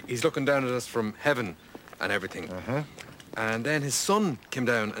he's looking down at us from heaven and everything. And then his son came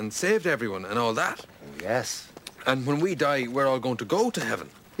down and saved everyone and all that. Yes. And when we die, we're all going to go to heaven.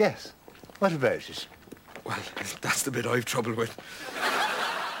 Yes. What about it? Well, that's the bit I've trouble with.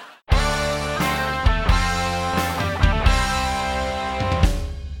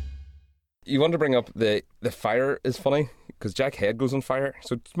 You want to bring up the fire is funny because Jack Head goes on fire.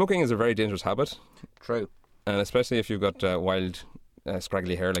 So smoking is a very dangerous habit, True. and especially if you've got wild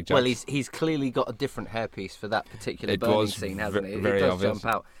scraggly hair like Jack. Well, he's clearly got a different hairpiece for that particular burning was scene, hasn't it? very it does obvious. jump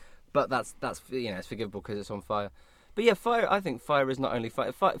out, but that's it's forgivable because it's on fire. But yeah, fire. I think fire is not only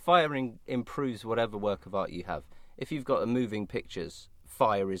fire. Firing improves whatever work of art you have. If you've got a moving pictures,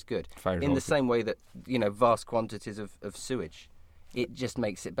 fire is good. Fire is in the awesome. same way that vast quantities of sewage, it just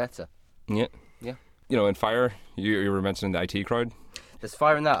makes it better. Yeah. Yeah. In Fire, you were mentioning the IT crowd, There's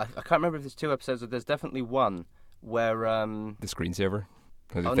fire in that. I can't remember if there's 2 episodes, but there's definitely one where. the screensaver.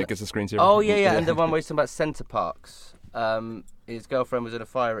 I Oh, think no. it's a screensaver. Oh yeah, and the one where he's talking about Centre Parks. His girlfriend was in a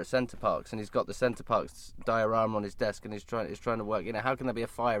fire at Centre Parks, and he's got the Centre Parks diorama on his desk, and he's trying to work. How can there be a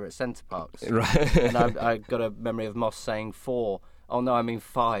fire at Centre Parks? Right. And I got a memory of Moss saying 4. Oh no, I mean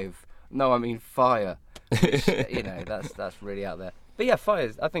 5. No, I mean fire. Which, that's really out there. But yeah,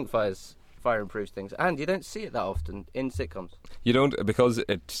 I think fire improves things, and you don't see it that often in sitcoms. You don't, because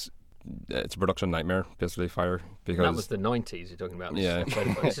it's a production nightmare, basically, Fire. Because That was the 90s you're talking about. Yeah.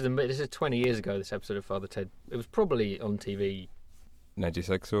 This is 20 years ago, this episode of Father Ted. It was probably on TV.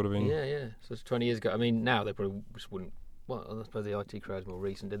 96 would have been. Yeah. So it's 20 years ago. I mean, now they probably just wouldn't. Well, I suppose the IT crowd's more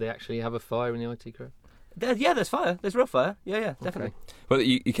recent. Did they actually have a fire in the IT crowd? There's fire. There's real fire. Yeah, definitely. Well,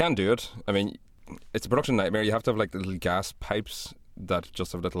 you can do it. I mean, it's a production nightmare. You have to have like the little gas pipes that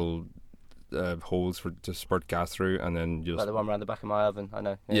just have little holes to spurt gas through, and then just Like the one around the back of my oven. I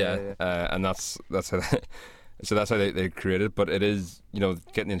know. yeah. And that's how so that's how they create it. But it is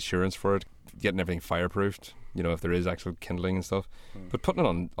getting insurance for it, getting everything fireproofed. If there is actual kindling and stuff. But putting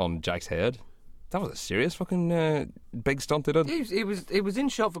it on Jack's head, that was a serious fucking big stunt they did. It was in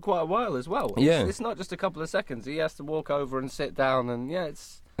shot for quite a while as well. Yeah. It's not just a couple of seconds. He has to walk over and sit down, and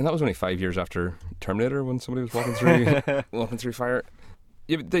it's. And that was only 5 years after Terminator, when somebody was walking through fire.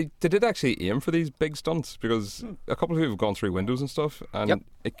 Yeah, they did actually aim for these big stunts, because a couple of people have gone through windows and stuff, and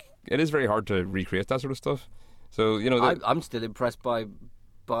Yep. it is very hard to recreate that sort of stuff. So I'm still impressed by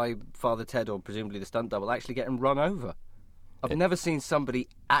Father Ted, or presumably the stunt double, actually getting run over. I've never seen somebody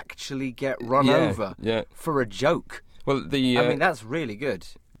actually get run over for a joke. Well, the I mean, that's really good.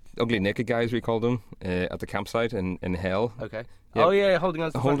 ugly naked guys, we called them, at the campsite in hell. Okay. Yeah. Oh yeah, holding on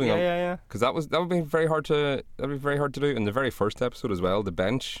to the front. Holding on. Yeah. Because that would be very hard to do in the very first episode as well. The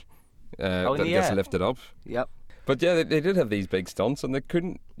bench in that the gets air. lifted up. Yep. But yeah, they did have these big stunts, and they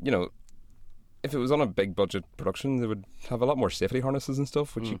couldn't, if it was on a big budget production, they would have a lot more safety harnesses and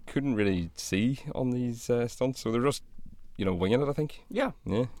stuff, which you couldn't really see on these stunts. So they're just, winging it, I think. Yeah.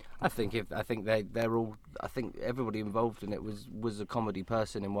 Yeah. I think they're all. I think everybody involved in it was a comedy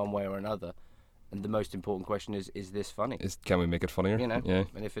person in one way or another. And the most important question is this funny? Can we make it funnier? Yeah.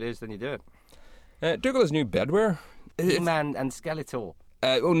 And if it is, then you do it. Dougal has new bedwear. He-Man and Skeletor.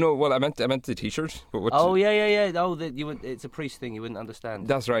 Oh no! Well, I meant the T-shirt. But what's Oh yeah. Oh, it's a priest thing. You wouldn't understand.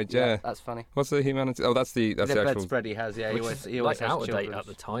 That's right. Yeah. That's funny. What's the He-Man? Oh, that's the actual bedspread he has. Yeah, Which he always is has out of date children's. at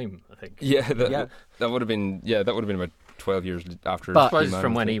the time, I think. Yeah. Yeah. That would have been about 12 years after. But- I suppose He-Man,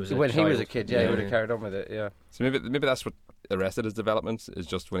 from I when think. he was a When he was a child. kid, Yeah. he would have carried on with it. Yeah. So maybe that's what arrested his development, is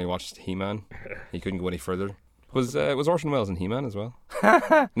just when he watched He-Man, he couldn't go any further. Was Orson Welles in He-Man as well?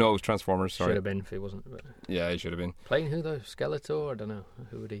 No, it was Transformers. Sorry. Should have been if he wasn't. But Yeah, he should have been. playing who though? Skeletor? I don't know.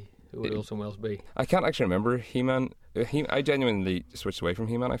 Who would Orson Welles be? I can't actually remember He-Man. I genuinely switched away from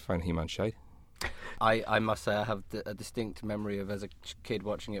He-Man. I found He-Man shite. I must say I have a distinct memory of as a kid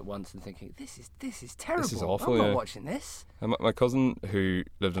watching it once and thinking this is terrible. This is awful, I'm not yeah. watching this. And my cousin, who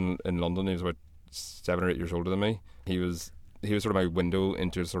lived in London, he was about 7 or 8 years older than me. He was sort of my window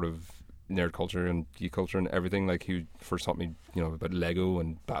into sort of nerd culture and geek culture and everything. Like, he first taught me, about Lego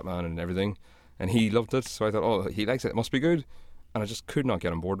and Batman and everything, and he loved it. So I thought, oh, he likes it. It must be good. And I just could not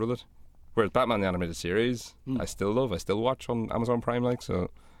get on board with it. Whereas Batman the animated series, I still love. I still watch on Amazon Prime, like so.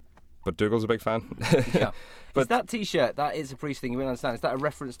 But Dougal's a big fan. Yeah. But- Is that T-shirt? That is a priest thing. You wouldn't understand. Is that a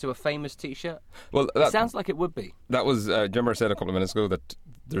reference to a famous T-shirt? Well, It sounds like it would be. that was. Do you remember I said a couple of minutes ago that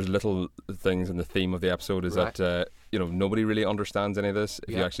there's little things in the theme of the episode is Right. that nobody really understands any of this if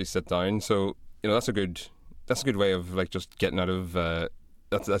you Yeah. actually sit down. So that's a good way of like just getting out of.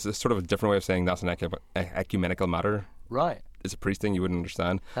 That's a sort of a different way of saying that's an ecumenical matter. Right. It's a priest thing you wouldn't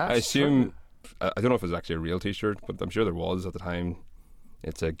understand. That's I assume. true. I don't know if it was actually a real T-shirt, but I'm sure there was at the time.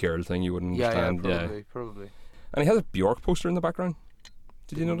 It's a girl thing you wouldn't understand. Probably. And he has a Bjork poster in the background.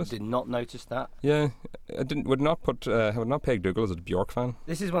 Did you notice? Did not notice that. Yeah, I would not peg Dougal as a Bjork fan.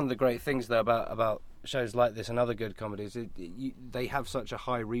 This is one of the great things, though, about shows like this and other good comedies. They have such a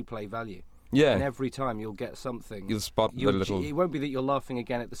high replay value. Yeah, And every time you'll get something. you'll spot the little. It won't be that you're laughing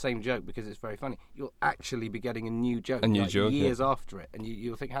again at the same joke because it's very funny. You'll actually be getting a new joke. A new like joke, yeah. years after it, and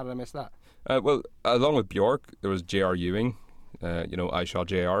you'll think, how did I miss that? Well, along with Bjork, there was J.R. Ewing. I Shot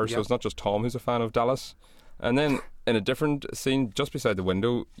J.R. So Yep. it's not just Tom who's a fan of Dallas. And then in a different scene, just beside the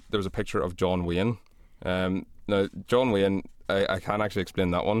window, there was a picture of John Wayne. Now, John Wayne, I can't actually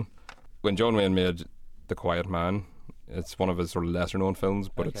explain that one. When John Wayne made The Quiet Man, it's one of his sort of lesser-known films,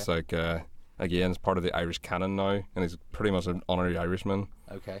 but it's like, again, it's part of the Irish canon now, and he's pretty much an honorary Irishman.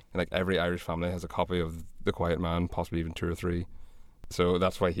 Okay. And like every Irish family has a copy of The Quiet Man, possibly even 2 or 3. So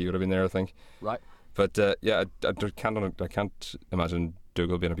that's why he would have been there, I think. Right. But yeah, I can't imagine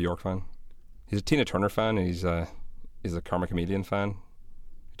Dougal being a Bjork fan. He's a Tina Turner fan. And he's a Karma Chameleon fan.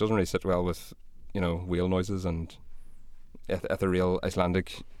 He doesn't really sit well with, whale noises and ethereal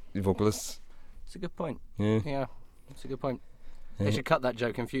Icelandic vocalists. It's a good point. Yeah, it's a good point. They should cut that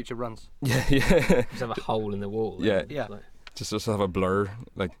joke in future runs. Yeah. Just have a hole in the wall. Yeah. Yeah. Just have a blur,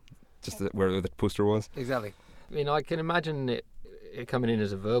 like just where the poster was. Exactly. I mean, I can imagine it coming in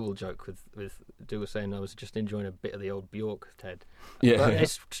as a verbal joke with Dougal saying I was just enjoying a bit of the old Bjork, Ted. Yeah. But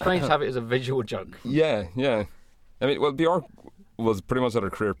it's strange to have it as a visual joke. Yeah. I mean, well, Bjork was pretty much at her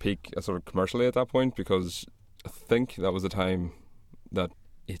career peak, sort of commercially at that point, because I think that was the time that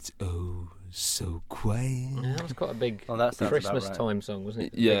it's so quiet. Yeah, that was quite a big Oh, that sounds Christmas about right. time song, wasn't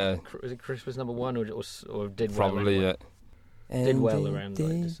it? Yeah. Was it Christmas #1 or did Probably, well? yeah. Did well around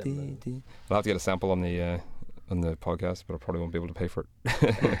like December. I'll have to get a sample on the podcast, but I probably won't be able to pay for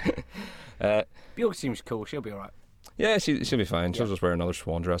it. Bjork seems cool. She'll be all right. Yeah, she'll be fine. She'll just wear another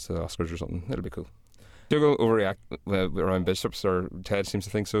swan dress to the Oscars or something. It'll be cool. Dougal overreact around bishops, or Ted seems to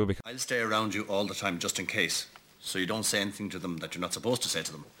think so. Because I'll stay around you all the time just in case, so you don't say anything to them that you're not supposed to say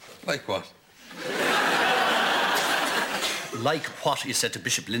to them. Like what? Like what you said to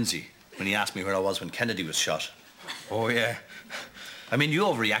Bishop Lindsay when he asked me where I was when Kennedy was shot. Oh, yeah. I mean, you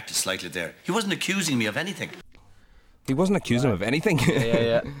overreacted slightly there. He wasn't accusing me of anything. he wasn't accusing him of anything.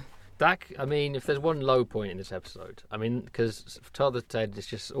 Yeah. Dak, I mean, if there's one low point in this episode, I mean, because Father Ted is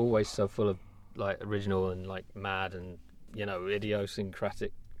just always so full of like original and like mad and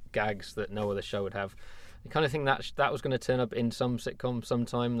idiosyncratic gags that no other show would have. You kind of think that was going to turn up in some sitcom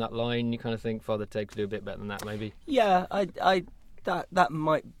sometime. That line, you kind of think Father Ted could do a bit better than that, maybe. Yeah,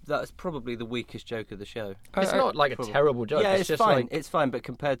 that's probably the weakest joke of the show. It's not like a terrible joke. Yeah, it's it's just fine. like It's fine, but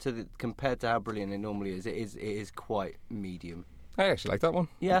compared to how brilliant it normally is, it is quite medium. I actually like that one.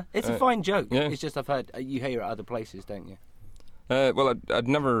 Yeah, it's a fine joke. yeah. It's just I've heard you hear it at other places, don't you? Well, I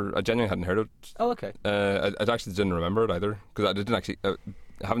genuinely hadn't heard it. Oh, okay. I actually didn't remember it either, because I didn't actually.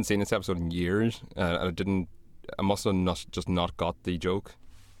 I haven't seen this episode in years, and I must have not got the joke.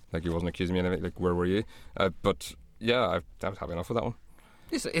 Like, he wasn't accusing me of anything. Like, where were you? But yeah, I was happy enough with that one.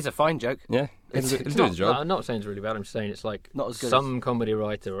 It's a fine joke. Yeah, It's it'll do the job. I'm not saying it's really bad. I'm saying it's like Not as good some comedy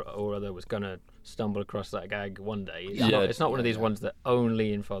writer or other was going to stumble across that gag one day. It's not one of these ones that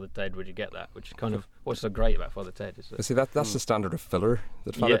only in Father Ted would you get that, which is kind of what's so great about Father Ted. Is that, See, that's the standard of filler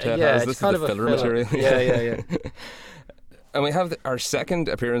that Father Ted yeah, has. it's This is kind the of a filler material. Yeah. And we have our second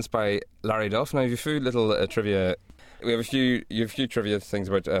appearance by Larry Duff. Now, you have a few little trivia. We have a few trivia things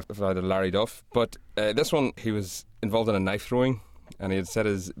about Larry Duff, but this one, he was involved in a knife throwing, and he had set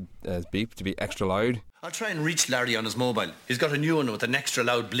his beep to be extra loud. I'll try and reach Larry on his mobile. He's got a new one with an extra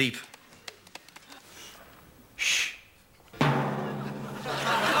loud bleep. Shh.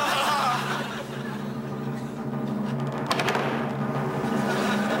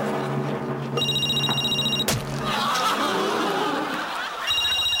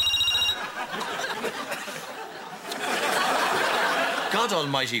 God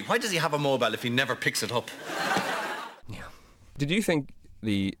almighty, why does he have a mobile if he never picks it up? Did you think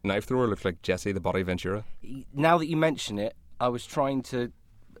the knife thrower looked like Jesse the Body Ventura? Now that you mention it, I was trying to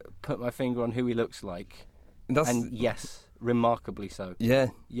put my finger on who he looks like, and yes, remarkably so. Yeah.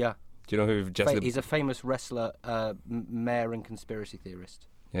 Yeah. Do you know who Jesse? He's a famous wrestler, mayor, and conspiracy theorist.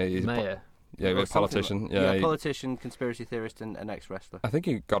 Yeah, he's Mayor. Yeah, Or a politician. something like- Yeah, politician, conspiracy theorist, and ex-wrestler. I think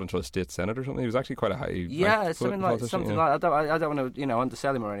he got into a state senate or something. He was actually quite a high. Yeah, ranked something politician, yeah. like. I don't want to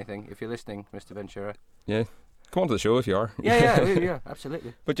undersell him or anything. If you're listening, Mr. Ventura. Yeah, come on to the show if you are. Yeah,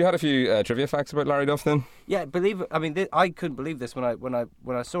 absolutely. But you had a few trivia facts about Larry Duff then. Yeah, I couldn't believe this when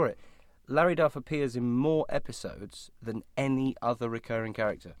I saw it. Larry Duff appears in more episodes than any other recurring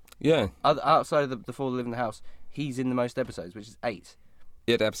character. Yeah, Outside of the Four That Live in the House, he's in the most episodes, which is 8.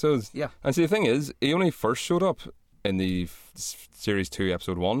 8 episodes. Yeah. And see, the thing is, he only first showed up in the series 2,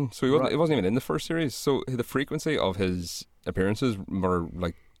 episode 1, so he wasn't even in the first series. So the frequency of his appearances were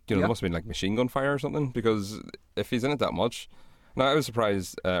like, there must have been like machine gun fire or something. Because if he's in it that much, now I was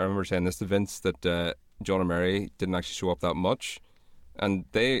surprised. I remember saying this to Vince that John and Mary didn't actually show up that much, and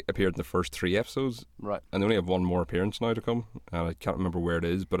they appeared in the first 3 episodes. Right. And they only have one more appearance now to come. And I can't remember where it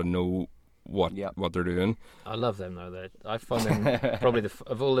is, but I know what they're doing. I love them though. I find them probably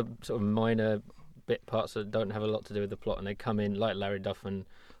of all the sort of minor bit parts that don't have a lot to do with the plot, and they come in like Larry Duff and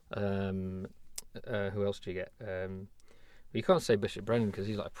who else do you get? You can't say Bishop Brennan because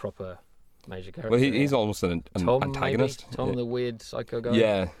he's like a proper major character. Well, he's almost an Tom, antagonist. maybe? Tom, the weird psycho guy.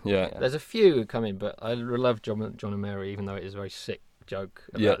 Yeah. There's a few who come in, but I love John and Mary, even though it is a very sick joke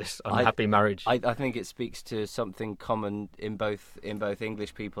about this unhappy marriage. I think it speaks to something common in both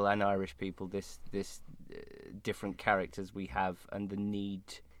English people and Irish people. This different characters we have, and the need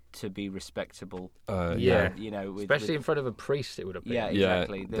to be respectable. Especially in front of a priest, it would appear. Yeah,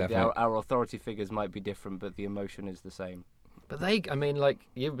 exactly. Definitely. Our authority figures might be different, but the emotion is the same. But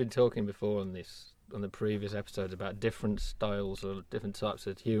you've been talking before on the previous episodes about different styles or different types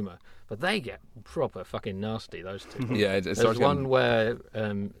of humour, but they get proper fucking nasty, those two. Yeah, There's one where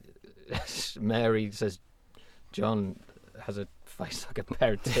Mary says John has a face like a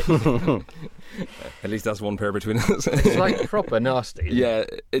pair of tits. At least that's one pair between us. It's like proper nasty. Yeah,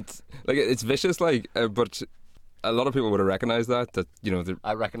 it's vicious, but a lot of people would have recognised that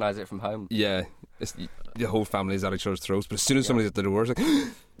I recognise it from home. Yeah, the whole family is at each other's throats, but as soon as somebody's at the door, it's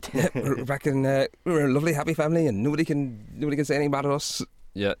like, yeah, we're back in, we're a lovely, happy family, and nobody can say anything bad at us.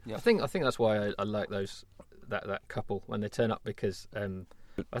 Yeah. I think that's why I like that couple when they turn up, because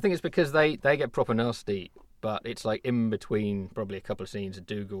I think it's because they get proper nasty, but it's like in between probably a couple of scenes of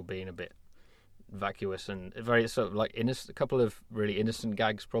Dougal being a bit vacuous and very sort of like a couple of really innocent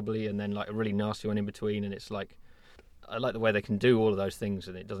gags probably, and then like a really nasty one in between, and it's like I like the way they can do all of those things,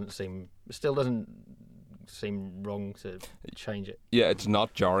 and it still doesn't seem wrong to change it. Yeah, it's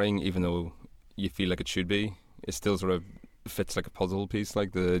not jarring, even though you feel like it should be. It still sort of fits like a puzzle piece,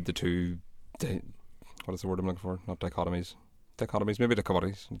 like the two. What is the word I'm looking for? Not dichotomies. Maybe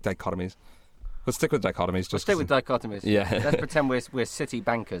dichotomies. Let's stick with dichotomies. Let's stick with dichotomies. Yeah. Let's pretend we're city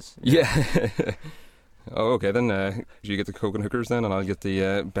bankers. Yeah. Oh, okay, then you get the Coke and Hookers then, and I'll get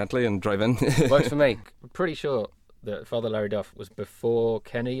the Bentley and drive in. Works for me. I'm pretty sure that Father Larry Duff was before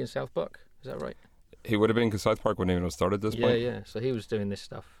Kenny in South Park. Is that right? He would have been, because South Park wouldn't even have started this point. Yeah. So he was doing this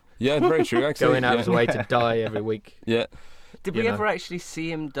stuff. Yeah, very true, actually. Going out of his way to die every week. Yeah. Did we ever actually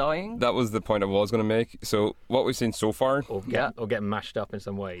see him dying? That was the point I was going to make. So what we've seen so far... Or get mashed up in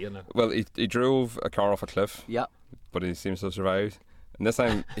some way, Well, he drove a car off a cliff. Yeah. But he seems to have survived. And this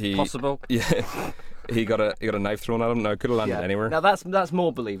time he... Possible. Yeah. He got a knife thrown at him. Now, it could have landed anywhere. Now, that's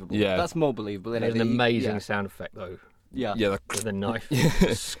more believable. Yeah. That's more believable. There's an amazing sound effect, though. Yeah. Yeah. With the knife.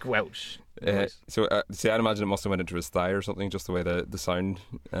 Squelch. So, I'd imagine it must have went into his thigh or something, just the way the sound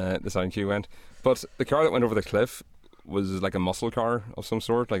cue went. But the car that went over the cliff was like a muscle car of some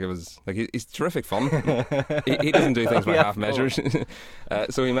sort. Like, it was like he's terrific fun. he doesn't do things by half measures.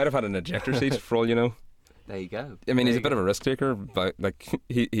 So he might have had an ejector seat for all you know. There you go. I mean, he's a bit of a risk taker, but like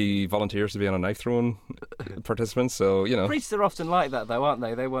he volunteers to be on a knife throwing participant. So priests are often like that, though, aren't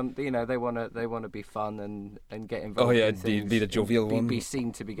they? They want to be fun and get involved. Oh yeah, in things, be the jovial one. Be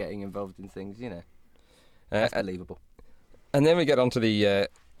seen to be getting involved in things. That's believable. And then we get onto the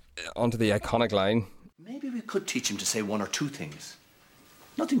iconic line. Maybe we could teach him to say one or two things.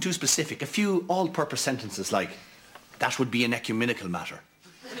 Nothing too specific. A few all-purpose sentences like, "That would be an ecumenical matter."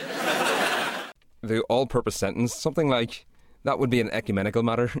 The all-purpose sentence, something like, "That would be an ecumenical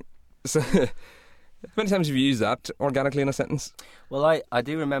matter." So, how many times have you used that organically in a sentence? Well, I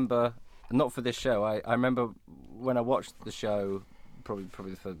do remember, not for this show. I remember when I watched the show, probably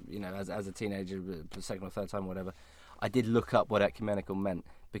for as a teenager, the second or third time, or whatever. I did look up what ecumenical meant,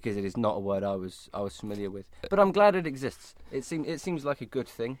 because it is not a word I was familiar with. But I'm glad it exists. It seems like a good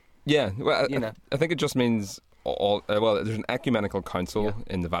thing. Yeah, well, I think it just means there's an ecumenical council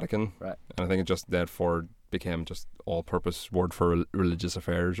in the Vatican, right? And I think it just therefore became just all-purpose word for religious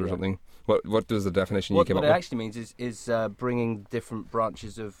affairs or something. What does the definition you came up with? What it actually means is bringing different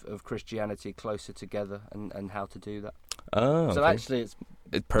branches of Christianity closer together and how to do that. Oh, so actually, it's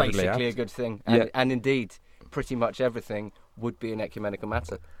perfectly basically apt. a good thing, and indeed, pretty much everything would be an ecumenical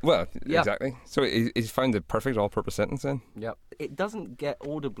matter. Well, exactly. So he's found the perfect all-purpose sentence then. Yeah, it doesn't get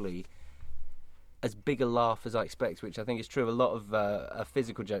audibly as big a laugh as I expect, which I think is true of a lot of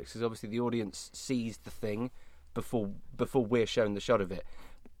physical jokes, because obviously the audience sees the thing before we're shown the shot of it.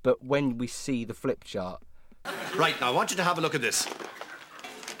 But when we see the flip chart... Right, now I want you to have a look at this.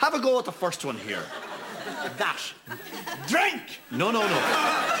 Have a go at the first one here. That. Drink! No.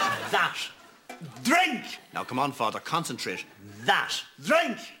 That. Drink! Now come on, Father, concentrate. That.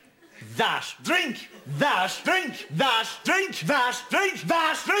 Drink! That. Drink! That. Drink! That. Drink! That. Drink!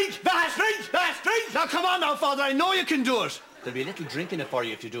 That. Drink! That. Drink! That. Drink! Now come on now, Father, I know you can do it. There'll be a little drink in it for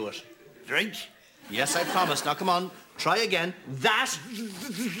you if you do it. Drink? Yes, I promise. Now come on, try again. That.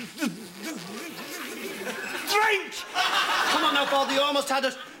 Drink! Come on now, Father, you almost had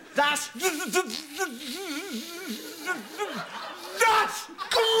it. That's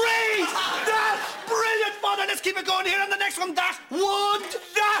great! That's brilliant, Father. Let's keep it going here on the next one. That would.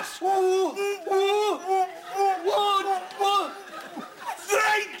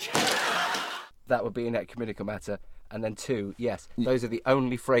 Drink! That would be an ecumenical matter. And then 2, yes, those are the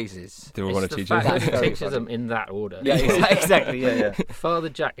only phrases. They were It's going the to teach fact you. that he Very teaches funny. them in that order. Yeah, exactly. Yeah. Father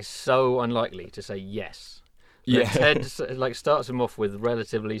Jack is so unlikely to say yes. Yeah. Ted starts him off with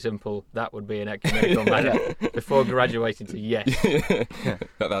relatively simple. That would be an ecumenical matter before graduating to yes.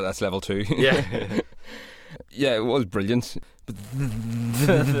 That's level 2. Yeah. Yeah, it was brilliant. But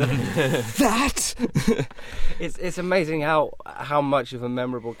that. It's amazing how much of a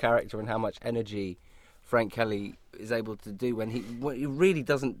memorable character and how much energy Frank Kelly is able to do when he really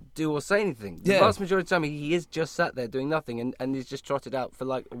doesn't do or say anything. The vast majority of the time he is just sat there doing nothing and he's just trotted out for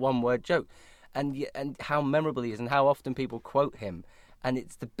like a one-word joke. And how memorable he is and how often people quote him. And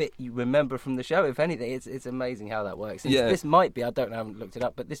it's the bit you remember from the show, if anything. It's amazing how that works. And this might be, I don't know, I haven't looked it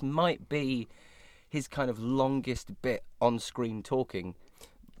up, but this might be his kind of longest bit on-screen talking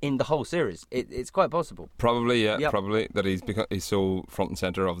in the whole series. It's quite possible. Probably, yeah, Yep. probably that he's so front and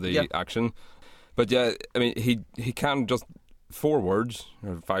centre of the action. But yeah, I mean, he can just 4 words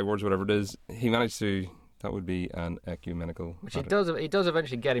or 5 words, whatever it is. He managed to. That would be an ecumenical. Which he does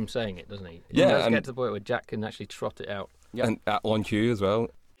eventually get him saying it, doesn't he? Yeah, He does and- get to the point where Jack can actually trot it out. Yep. And on cue as well.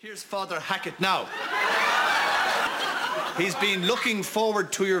 Here's Father Hackett now. He's been looking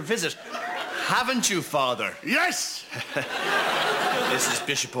forward to your visit. Haven't you, Father? Yes! This is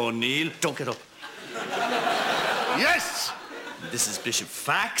Bishop O'Neill. Don't get up. Yes! This is Bishop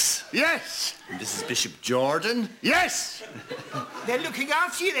Fax. Yes! And this is Bishop Jordan. Yes! They're looking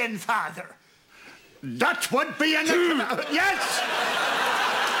after you then, Father. That would be an... Yes!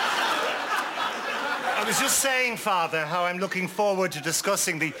 I was just saying, Father, how I'm looking forward to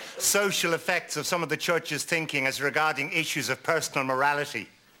discussing the social effects of some of the church's thinking as regarding issues of personal morality.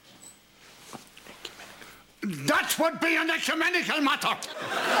 That would be an ecumenical matter.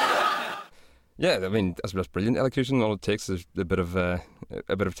 Yeah, I mean that's brilliant elocution. All it takes is a bit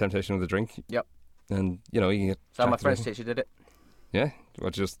of temptation with the drink. Yep. And you know you can get. So my Jack to French the- teacher did it. Yeah,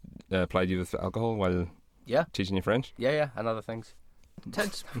 what just plied you with alcohol while Yeah. teaching you French. Yeah, and other things.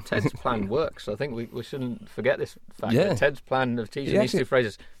 Ted's plan works. I think we shouldn't forget this fact. Yeah. That Ted's plan of teaching He these 2 actually-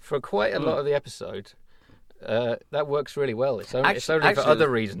 phrases for quite a lot of the episode, that works really well. It's only for Actually- other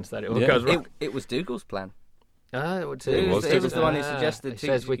reasons that it all Yeah. goes wrong. It was Dougal's plan. It was It was He was the one who Ah, suggested. He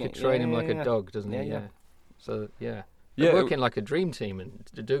says we could train him like a Yeah. dog, doesn't he? Yeah, yeah. So Yeah, they're working like a dream team, and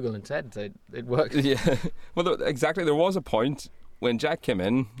Dougal and Ted, it works. Yeah, well, exactly. There was a point when Jack came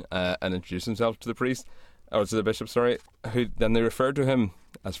in and introduced himself to the priest, or to the bishop, sorry, who then they referred to him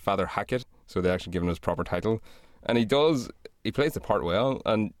as Father Hackett, so they actually give him his proper title. And he plays the part well,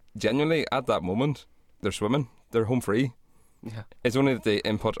 and genuinely, at that moment, they're swimming, they're home free. Yeah. It's only the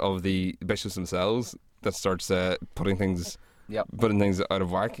input of the bishops themselves that starts putting things Yep. out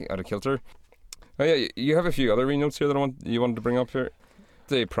of whack, out of kilter. Oh yeah, you have a few other notes here that you wanted to bring up here.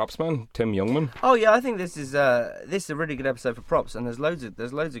 The props man, Tim Youngman. Oh yeah, I think this is a really good episode for props, and there's loads of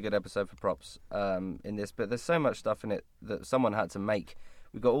good episode for props in this, but there's so much stuff in it that someone had to make.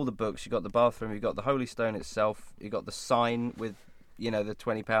 We've got all the books, you've got the bathroom, you've got the Holy Stone itself, you've got the sign with the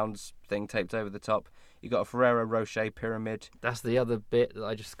 £20 thing taped over the top. You've got a Ferrero Rocher pyramid. That's the other bit that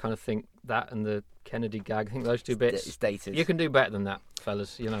I just kind of think that and the Kennedy gag. I think those 2 bits. It's dated. You can do better than that,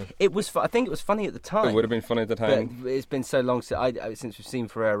 fellas. It was. I think it was funny at the time. It would have been funny at the But time. it's been so long since we've seen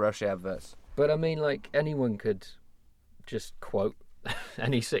Ferrero Rocher adverts. But I mean, like anyone could just quote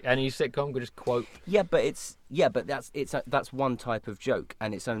any sitcom could just quote. But that's one type of joke,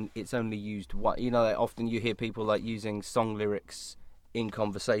 and it's only used one. Like often you hear people like using song lyrics in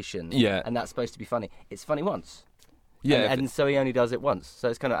conversation. Yeah. And that's supposed to be funny. It's funny once. Yeah, And so he only does it once. So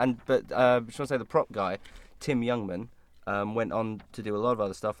it's kind of but I just want to say the prop guy, Tim Youngman, went on to do a lot of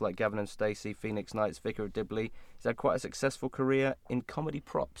other stuff like Gavin and Stacey, Phoenix Nights, Vicar of Dibley. He's had quite a successful career in comedy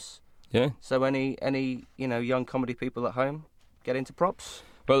props. yeah. So any young comedy people at home, get into props.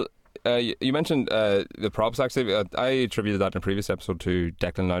 Well, you mentioned the props. Actually, I attributed that in a previous episode to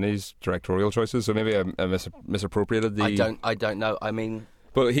Declan Lowney's directorial choices. So maybe I misappropriated the. I don't know. I mean,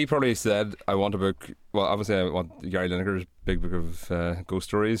 But he probably said, "I want a book." Well, obviously, I want Gary Lineker's big book of ghost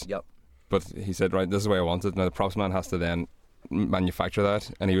stories. yep. But he said, "Right, this is the way I want it." Now the props man has to then manufacture that,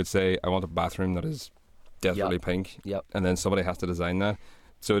 and he would say, "I want a bathroom that is desperately pink." Yep. And then somebody has to design that.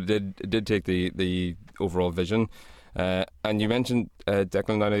 So it did take the overall vision. And you mentioned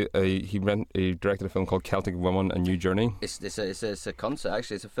Declan Lowney. He directed a film called Celtic Woman: A New Journey. It's a concert.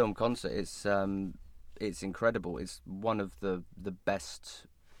 Actually, it's a film concert. It's incredible. It's one of the best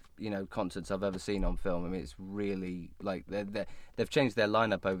concerts I've ever seen on film. I mean, it's really like they've changed their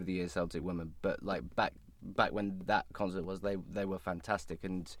lineup over the years, Celtic Women, but like back when that concert was, they were fantastic.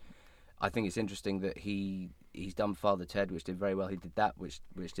 And I think it's interesting that he's done Father Ted, which did very well. He did that, which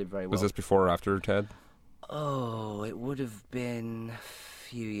did very well. Was this before or after Ted? Oh, it would have been a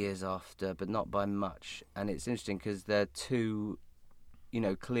few years after, but not by much. And it's interesting because they're two,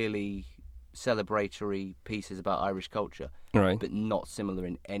 clearly celebratory pieces about Irish culture, Right. but not similar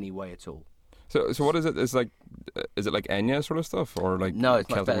in any way at all. So what is it? Is it like Enya sort of stuff, or like No, it's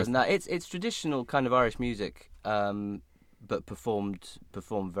much Celtic better West- than that. It's traditional kind of Irish music, but performed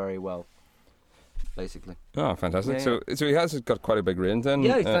very well, basically. Oh, fantastic! Yeah, So he has got quite a big range then.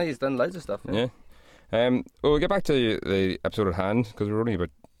 Yeah, he's done loads of stuff. Yeah. Well, we'll get back to the episode at hand because we're only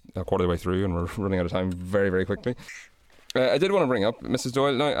about a quarter of the way through and we're running out of time very, very quickly. I did want to bring up Mrs.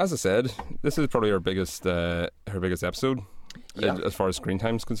 Doyle. Now, as I said, this is probably her biggest episode as far as screen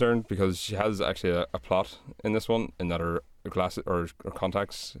time is concerned, because she has actually a plot in this one, in that her glasses or her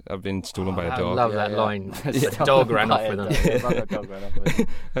contacts have been stolen by a dog. I love that line. The dog ran off with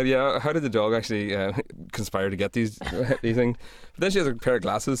them. Yeah, how did the dog actually conspire to get these things? But then she has a pair of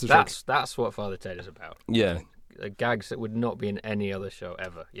glasses. So That's what Father Ted is about. Yeah. Gags that would not be in any other show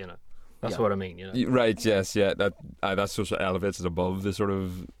ever, That's what I mean, Right, yes, yeah. That sort of elevates it above the sort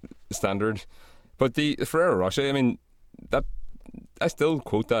of standard. But the Ferrero Rocher, I mean, that I still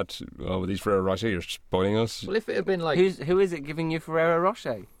quote that. Oh, with these Ferrero Rocher, you're spoiling us. Well, if it had been like who is it giving you Ferrero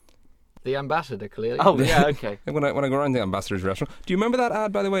Rocher? the ambassador, clearly. Oh, yeah, okay. When I go around the ambassador's restaurant, do you remember that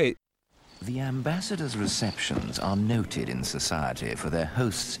ad, by the way? The ambassador's receptions are noted in society for their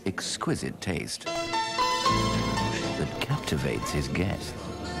host's exquisite taste that captivates his guests.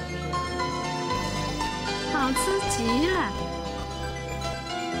 好吃极了。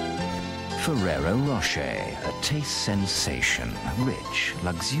 Ferrero Rocher, a taste sensation, rich,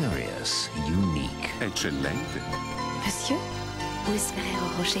 luxurious, unique. Eccellente. Monsieur, with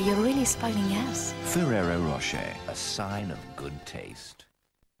Ferrero Rocher, you're really spoiling us. Ferrero Rocher, a sign of good taste.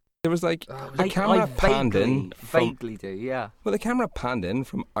 There was like the camera panned in. Vaguely do, yeah. Well, the camera panned in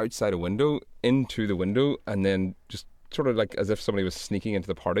from outside a window into the window, and then just sort of like as if somebody was sneaking into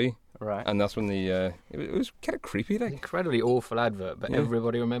the party. Right. And that's when it was kind of creepy, like. Incredibly awful advert, but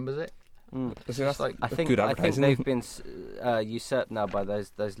everybody remembers it. See, that's like I think good they've advertising. been usurped now by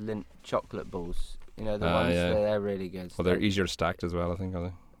those Lindt chocolate balls. The ones they're really good. Well, they're easier stacked as well, I think, are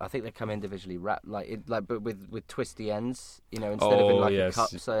they? I think they come individually wrapped, but with twisty ends, instead of in like a cup.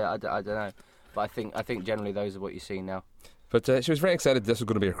 So I don't know, but I think generally those are what you see now. But she was very excited this was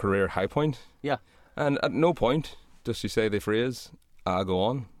going to be her career high point. Yeah. And at no point does she say the phrase, "I'll go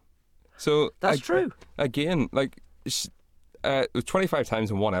on." So that's true. Again, it was 25 times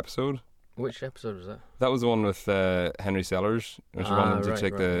in one episode. Which episode was that? That was the one with Henry Sellers, when she wanted to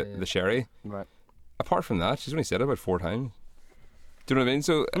take the sherry. Right. Apart from that, she's only said it about 4 times. Do you know what I mean?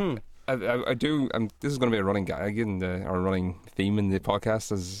 So I do. This is going to be a running gag in our running theme in the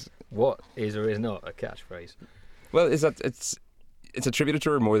podcast. What is or is not a catchphrase? Well, is that it's attributed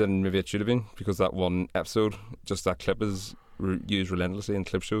to her more than maybe it should have been, because that one episode, just that clip is used relentlessly in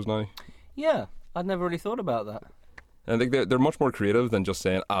clip shows now. Yeah, I'd never really thought about that. And I think they're much more creative than just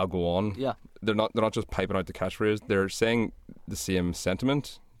saying "I'll go on." Yeah, they're not just piping out the catchphrase. They're saying the same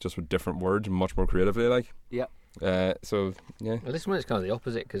sentiment, just with different words, much more creatively. Like, yeah. So yeah. Well, this one is kind of the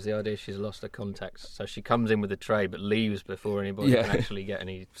opposite, because the idea is she's lost her contacts, so she comes in with a tray but leaves before anybody can actually get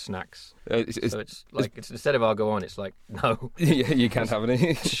any snacks. So it's like instead of "I'll go on," it's like, no, you can't have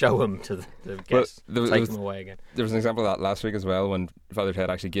any. Show them to the guests. Take them away again. There was an example of that last week as well, when Father Ted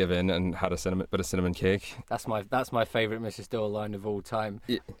actually gave in and had a cinnamon cake. That's my favourite Mrs. Doyle line of all time.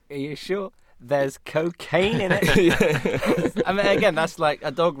 Yeah. Are you sure? There's cocaine in it. I mean, again, that's like a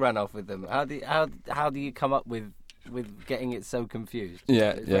dog ran off with them. How do you come up with getting it so confused?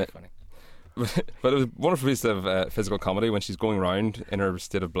 Yeah, it's very funny. But it was a wonderful piece of physical comedy when she's going around in her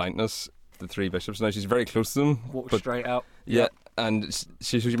state of blindness. The 3 bishops. Now she's very close to them. Walk straight out. Yeah, and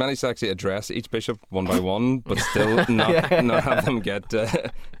she managed to actually address each bishop one by one, but still not have them get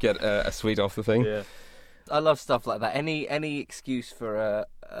a sweet off the thing. Yeah. I love stuff like that. Any excuse for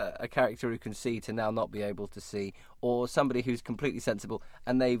a character who can see to now not be able to see, or somebody who's completely sensible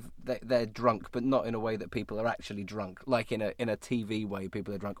and they're drunk, but not in a way that people are actually drunk, like in a TV way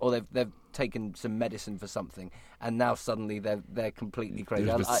people are drunk, or they've taken some medicine for something and now suddenly they're completely crazy.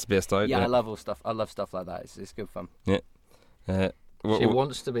 They're spaced out. Yeah, I love stuff like that. It's good fun. Yeah. She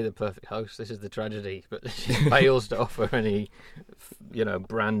wants to be the perfect host. This is the tragedy, but she fails to offer any,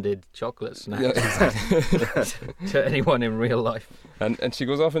 branded chocolate snacks to anyone in real life. And she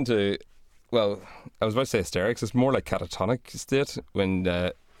goes off into, well, I was about to say hysterics. It's more like catatonic state when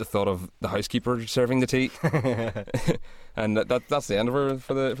the thought of the housekeeper serving the tea, and that's the end of her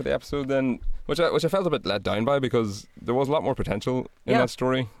for the episode. Then, which I felt a bit let down by, because there was a lot more potential in that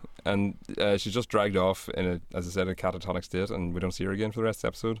story, and she's just dragged off in as I said, a catatonic state, and we don't see her again for the rest of the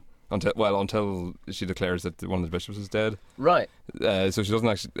episode until she declares that one of the bishops is dead. Right. So she doesn't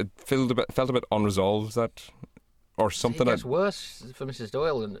actually. It felt a bit unresolved, that. Or something. It gets worse for Mrs.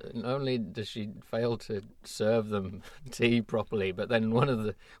 Doyle, and not only does she fail to serve them tea properly, but then one of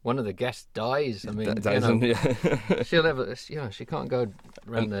the guests dies. I mean, she'll never, she can't go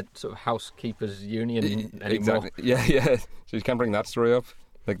around the sort of housekeepers union anymore. Exactly. Yeah. She can't bring that story up.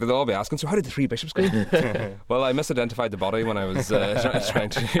 Like, they'll all be asking, so how did the 3 bishops go? Well, I misidentified the body when I was trying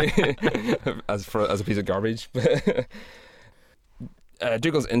to as a piece of garbage.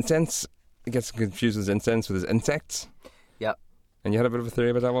 Dougal's incense. He gets confused with his incense with his insects. Yep. And you had a bit of a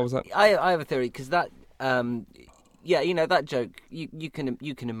theory about that. What was that? I have a theory, because that, that joke, you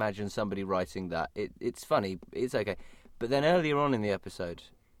can imagine somebody writing that. It's funny, it's okay. But then earlier on in the episode,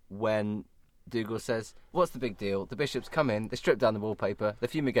 when Dougal says, "What's the big deal? The bishops come in, they strip down the wallpaper, they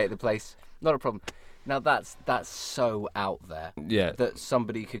fumigate the place, not a problem." Now that's so out there that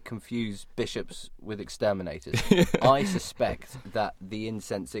somebody could confuse bishops with exterminators. I suspect that the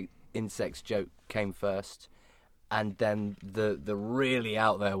insects joke came first, and then the really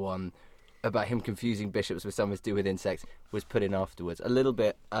out there one about him confusing bishops with something to do with insects was put in afterwards. A little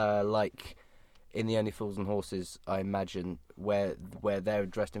bit like in the Only Fools and Horses, I imagine, where they're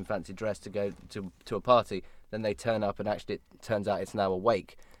dressed in fancy dress to go to a party, then they turn up and actually it turns out it's now a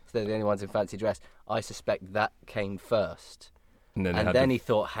wake, so they're the only ones in fancy dress. I suspect that came first, and then he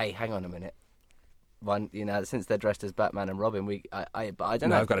thought, hey, hang on a minute. One, since they're dressed as Batman and Robin, but I don't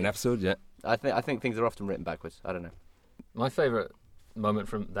know. I've got an episode yet. I think things are often written backwards. I don't know. My favourite moment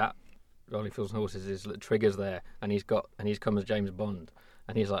from that Only Fools and Horses is that Trigger's there, and he's come as James Bond,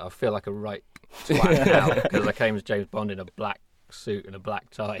 and he's like, I feel like a right twat now because I came as James Bond in a black suit and a black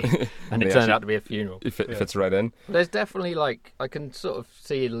tie, and it turned out to be a funeral. It fits right in. There's definitely I can sort of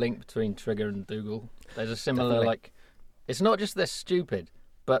see a link between Trigger and Dougal. There's a similar it's not just they're stupid,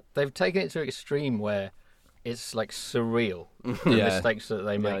 but they've taken it to an extreme where it's like surreal, the mistakes that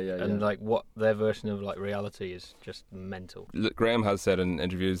they make, and like what their version of like reality is just mental. Graham has said in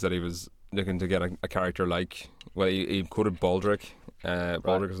interviews that he was looking to get a character like, well, he quoted Baldric.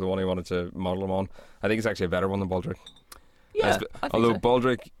 Baldric is the one he wanted to model him on. I think it's actually a better one than Baldric. Yeah, although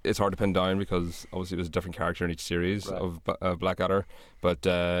Baldric is hard to pin down because obviously there's a different character in each series of Blackadder, but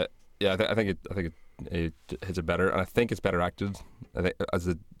I think it hits it better, and I think it's better acted. I think as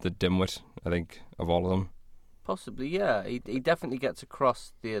the dimwit, I think, of all of them. Possibly, yeah. He definitely gets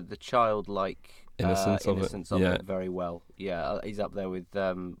across the childlike innocence of it very well. Yeah, he's up there with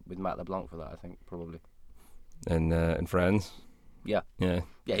Matt LeBlanc for that, I think, probably. In Friends. Yeah.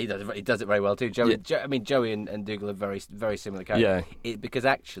 He does it very well too. Joey and Dougal are very very similar characters. Yeah. Because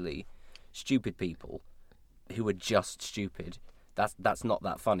actually, stupid people who are just stupid, that's not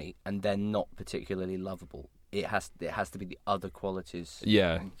that funny, and they're not particularly lovable. It has to be the other qualities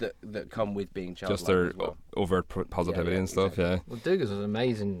that come with being childlike. Just their as well. overt positivity and stuff. Exactly. Yeah. Well, Dougal's an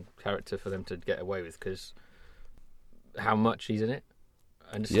amazing character for them to get away with, because how much he's in it,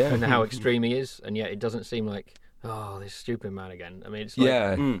 and how extreme he is, and yet it doesn't seem like, oh, this stupid man again. I mean, it's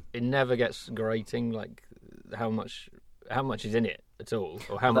like it never gets grating, like how much he's in it at all,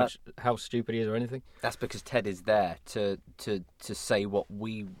 or how stupid he is or anything. That's because Ted is there to say what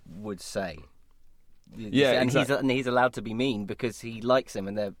we would say. Yeah, and he's allowed to be mean because he likes him,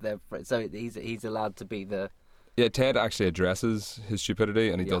 and they're so he's allowed to be the. Yeah, Ted actually addresses his stupidity,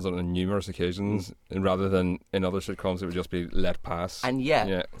 and he does it on numerous occasions, and rather than in other sitcoms it would just be let pass. And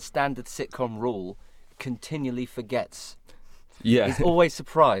standard sitcom rule, continually forgets. Yeah, he's always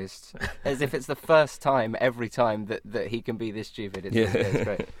surprised, as if it's the first time every time that he can be this stupid. It's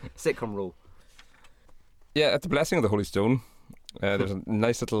great. Sitcom rule. Yeah, at the blessing of the Holy Stone, there's a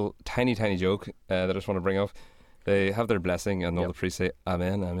nice little tiny joke that I just want to bring up. They have their blessing, and all the priests say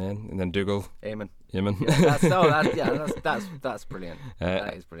 "Amen, Amen," and then Dougal, Amen. That's brilliant.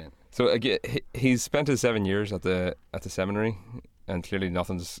 That is brilliant. So again, he's spent his 7 years at the seminary, and clearly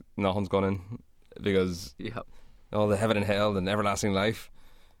nothing's gone in, because all the heaven and hell and everlasting life.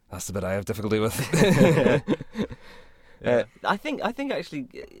 That's the bit I have difficulty with. I think actually,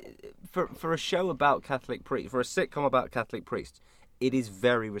 for a show about Catholic priests, for a sitcom about Catholic priests, it is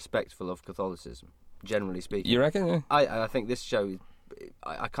very respectful of Catholicism, generally speaking. You reckon? Yeah. I think this show,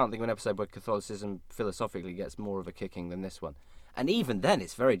 I can't think of an episode where Catholicism philosophically gets more of a kicking than this one, and even then,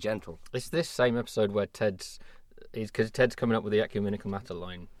 it's very gentle. It's this same episode where Ted's because Ted's coming up with the ecumenical matter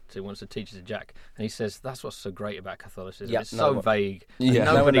line. So he wants to teach it to Jack, and he says that's what's so great about Catholicism. It's so vague. Yeah.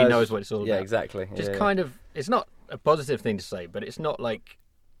 Nobody knows what it's all about. Yeah, exactly. Just kind of, it's not a positive thing to say, but it's not like,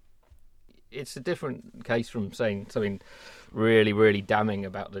 it's a different case from saying something really, really damning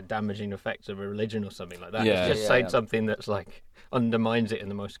about the damaging effects of a religion or something like that. Yeah. It's just saying something that's like undermines it in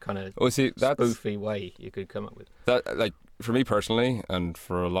the most kind of spoofy way you could come up with. That, like, for me personally, and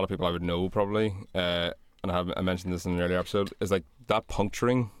for a lot of people I would know probably, and I mentioned this in an earlier episode, is like that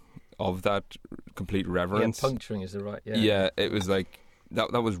puncturing of that complete reverence. Yeah, puncturing is the right. Yeah. Yeah, it was like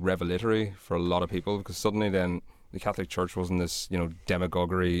that was revelatory for a lot of people, because suddenly then the Catholic Church wasn't this,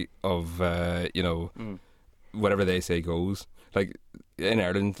 demagoguery of whatever they say goes. Like in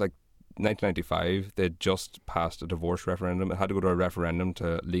Ireland, like 1995, they'd just passed a divorce referendum. It had to go to a referendum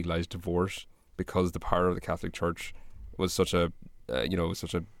to legalise divorce because the power of the Catholic Church was such a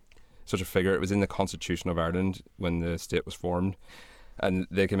figure. It was in the Constitution of Ireland when the state was formed, and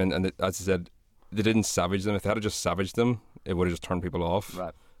they came in, and as I said, they didn't savage them. If they had just savaged them, it would have just turned people off.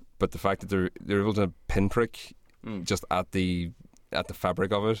 Right. But the fact that they're able to pinprick just at the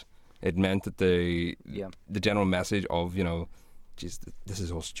fabric of it, it meant that the general message of, geez, this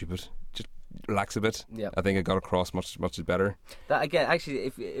is all stupid, just relax a bit. Yeah. I think it got across much better. That again,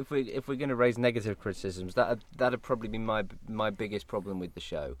 actually, if we're going to raise negative criticisms, that'd probably be my biggest problem with the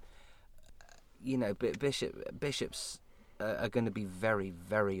show. Bishops are going to be very,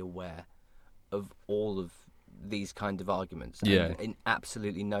 very aware of all of these kind of arguments. Yeah. And in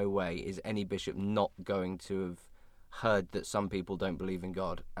absolutely no way is any bishop not going to have heard that some people don't believe in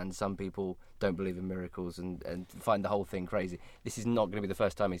God and some people don't believe in miracles and find the whole thing crazy. This is not going to be the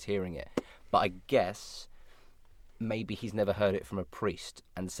first time he's hearing it. But I guess maybe he's never heard it from a priest,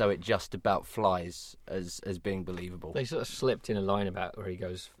 and so it just about flies as being believable. They sort of slipped in a line about where he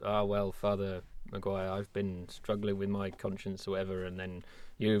goes, well, Father Maguire, I've been struggling with my conscience or whatever, and then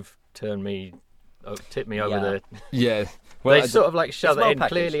you've tipped me over the... Yeah. Well, they sort of like shove it in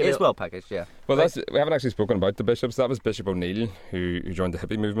clearly. It's well packaged, yeah. Well, we haven't actually spoken about the bishops. That was Bishop O'Neill, who joined the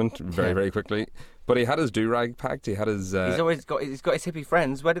hippie movement very, very quickly. But he had his do-rag packed. He had his... he's got his hippie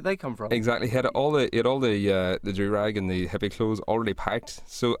friends. Where did they come from? Exactly. He had all the do-rag and the hippie clothes already packed.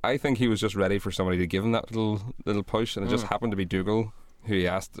 So I think he was just ready for somebody to give him that little push, and it just happened to be Dougal who he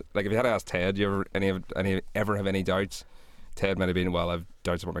asked. Like, if he had asked Ted, do you ever have any doubts? Ted might have been, well, I've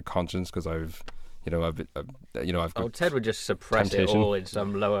doubts about my conscience because I've got Ted would just suppress temptation. It all in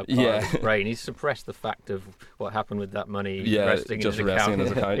some lower part of his brain. He's suppressed the fact of what happened with that money resting in his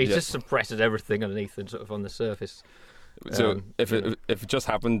account. He just suppresses everything underneath and sort of on the surface. So if it just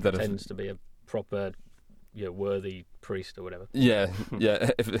happened that tends to be a proper, worthy priest or whatever. Yeah.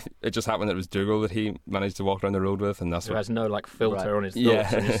 If it just happened that it was Dougal that he managed to walk down the road with, and that's who has no filter on his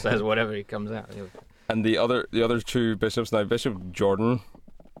thoughts and just says whatever he comes out. And the other two bishops, now Bishop Jordan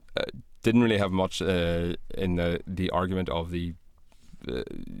didn't really have much in the argument of the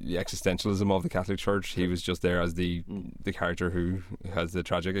existentialism of the Catholic Church. He was just there as the character who has the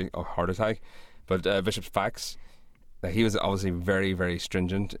tragic heart attack. But Bishop Fax, he was obviously very, very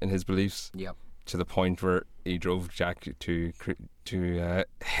stringent in his beliefs. Yep. To the point where he drove Jack to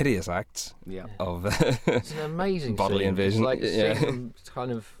hideous acts of it's an amazing bodily scene. invasion. It's like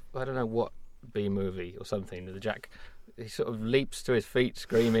kind of, I don't know what B movie or something. The Jack, he sort of leaps to his feet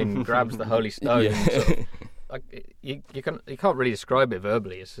screaming, grabs the holy stone. Yeah. Sort of, like, you can't really describe it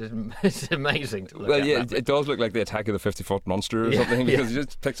verbally. It's amazing to look at. Well, yeah, it does look like the Attack of the 50-Foot Monster or something, because he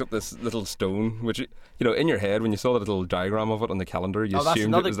just picks up this little stone, which, in your head, when you saw the little diagram of it on the calendar, you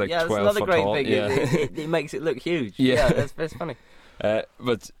assumed it was like 12 foot tall. Thing. Yeah. It makes it look huge. Yeah, that's funny.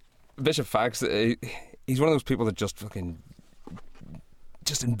 But Bishop Fax, he's one of those people that just fucking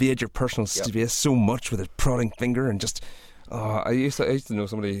invade your personal space so much with his prodding finger, and just I used to know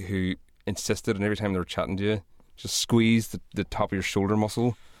somebody who insisted, and every time they were chatting to you, just squeeze the top of your shoulder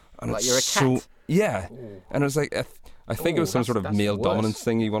muscle, and like it's you're a so cat. yeah. Ooh. And it was like I think it was some sort of male dominance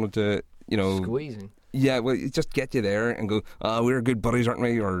thing. He wanted to squeezing. Yeah, well, just get you there and go, we're good buddies, aren't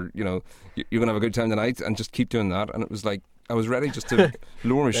we? Or you're gonna have a good time tonight, and just keep doing that. And it was like I was ready just to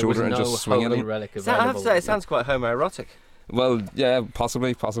lower my shoulder and just swing at him. I have to say, it sounds quite homoerotic. Well, yeah,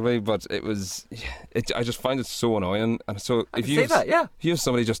 possibly, but it was. I just find it so annoying, and so if you have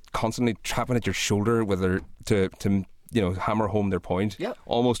somebody just constantly trapping at your shoulder, whether to hammer home their point,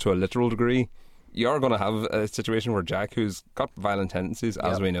 almost to a literal degree, you are going to have a situation where Jack, who's got violent tendencies,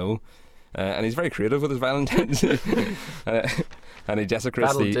 as we know, and he's very creative with his violent tendencies, and he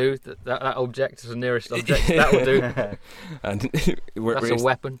desecrates That'll do. That object is the nearest object. That'll do. And that's a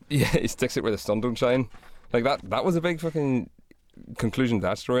weapon. Yeah, he sticks it where the sun don't shine. Like that was a big fucking conclusion to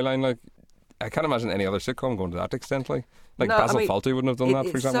that storyline. Like, I can't imagine any other sitcom going to that extent. Like No, Basil I mean, Fawlty wouldn't have done that,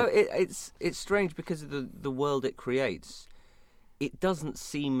 for example. So it's strange because of the world it creates. It doesn't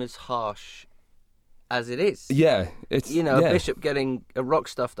seem as harsh as it is. Yeah, it's A bishop getting a rock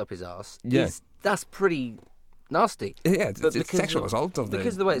stuffed up his arse. Yeah. That's pretty nasty. Yeah, it's But because sexual of- assault of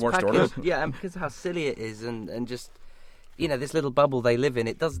because of the the way it's worst packaged. order. Yeah, and because of how silly it is, and just this little bubble they live in.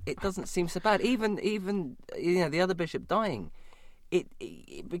 It doesn't seem so bad. Even the other bishop dying. It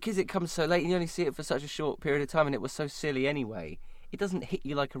because it comes so late and you only see it for such a short period of time, and it was so silly anyway. It doesn't hit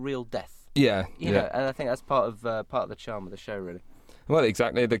you like a real death. Yeah, You know, and I think that's part of the charm of the show, really. Well,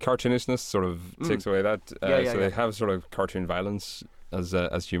 exactly. The cartoonishness sort of takes away that. So they have sort of cartoon violence as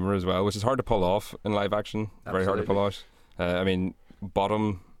humour as well, which is hard to pull off in live action. Very hard to pull off. I mean,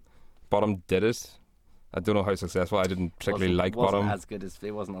 Bottom did it. I don't know how successful. I didn't particularly like Bottom. Wasn't as good as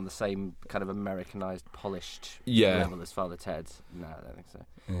it wasn't on the same kind of Americanized, polished Yeah. level as Father Ted's. No, I don't think so.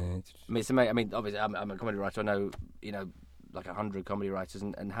 I mean, it's amazing. I mean, obviously, I'm a comedy writer. I know, like 100 comedy writers,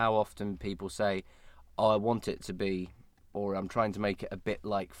 and how often people say, "Oh, I want it to be," or "I'm trying to make it a bit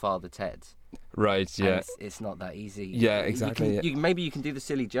like Father Ted's." Right. And Yeah. it's not that easy. Yeah, exactly, Maybe you can do the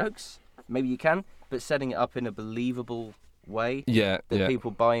silly jokes. Maybe you can, but setting it up in a believable way Yeah. that Yeah.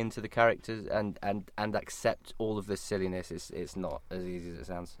 people buy into the characters and accept all of this silliness, it's not as easy as it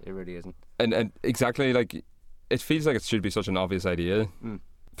sounds. It really isn't. And exactly, like, it feels like it should be such an obvious idea.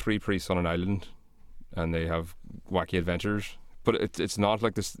 3 priests on an island, and they have wacky adventures. But it's not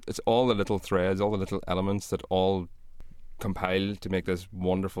like this. It's all the little threads, all the little elements that all compile to make this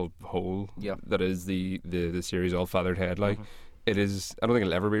wonderful whole that is the series All Fathered Head. Like, it is. I don't think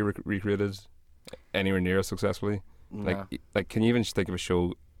it'll ever be recreated anywhere near as successfully. No. Like, can you even think of a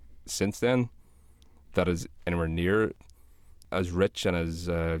show since then that is anywhere near as rich and as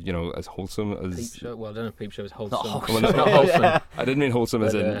as wholesome as Peep Show. Well, I don't know if Peep Show is wholesome. wholesome. Well, Not wholesome. I didn't mean wholesome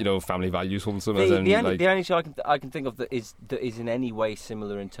as But, in family values wholesome, as in The only, like, the only show I can think of that is in any way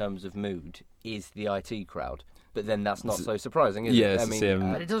similar in terms of mood is the IT Crowd. But then that's not so surprising, is Yeah, it? it's the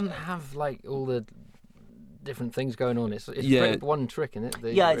same. But it doesn't have like all the different things going on. It's Yeah. pretty one trick in it.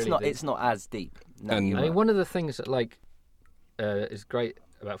 It's not as deep. No, And- you're I mean, right. one of the things that is great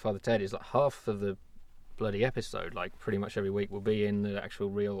about Father Ted is like half of the bloody episode, like pretty much every week, will be in the actual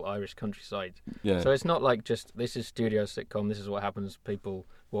real Irish countryside. Yeah. So it's not like just this is studio sitcom. This is what happens. People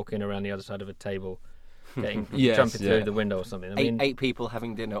walking around the other side of a table, jumping through the window or something. I mean, eight people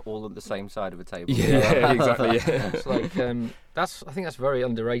having dinner all at the same side of a table. Yeah, exactly. Yeah. it's like I think that's very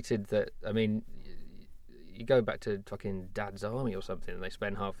underrated. That I mean, you go back to fucking Dad's Army or something, and they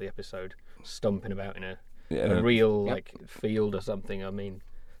spend half the episode stomping about in a real like field or something. I mean,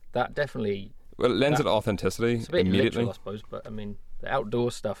 that definitely. Well, it lends it authenticity It's a bit immediately. literal, I suppose, but I mean, the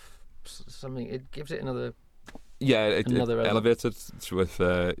outdoor stuff, something it gives it another. Yeah, it Another element. elevates it with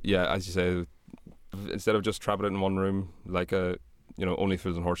as you say, instead of just trapping it in one room like Only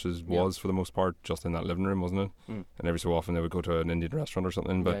Fools and Horses was for the most part just in that living room, wasn't it? And every so often they would go to an Indian restaurant or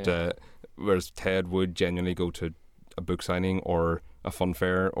something. But whereas Ted would genuinely go to a book signing or a fun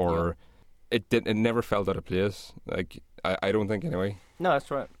fair, or it never felt out of place. Like I don't think anyway. No,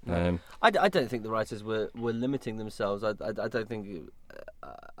 that's right. No. I don't think the writers were limiting themselves. I don't think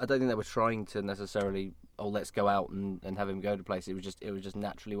they were trying to necessarily. Oh, let's go out and have him go to places. It was just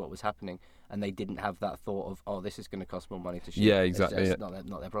naturally what was happening, and they didn't have that thought of, oh, this is going to cost more money to shoot. Yeah, exactly. It's not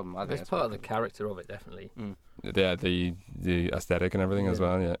their problem. I think It's part of the character of it, definitely. Yeah, the aesthetic and everything as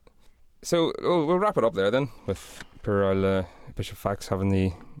well. Yeah. So we'll wrap it up there then with poor old Bishop Fax having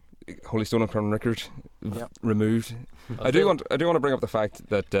the Holy Stone and Crown record removed. I do want to bring up the fact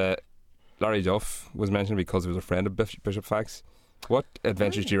that Larry Duff was mentioned because he was a friend of Bishop Fax. What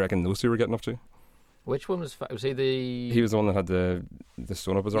adventures do you reckon those two were getting up to? Which one was he the? He was the one that had the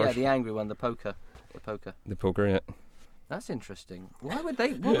stone up his arse. Yeah, the angry one, the poker. The poker, yeah. That's interesting. Why would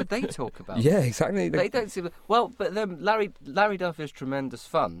they? What would they talk about? Yeah, exactly. They don't seem well. But then Larry Duff is tremendous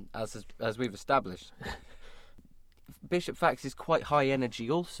fun, as we've established. Bishop Fax is quite high energy,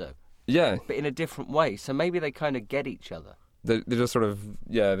 also. Yeah, but in a different way. So maybe they kind of get each other. They just sort of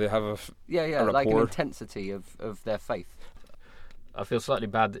they have a like an rapport. intensity of their faith. I feel slightly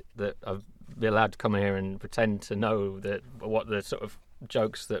bad that I've been allowed to come here and pretend to know what the sort of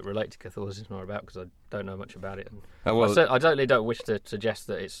jokes that relate to Catholicism are about, because I don't know much about it. And I certainly don't wish to suggest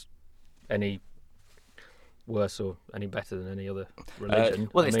that it's any worse or any better than any other religion.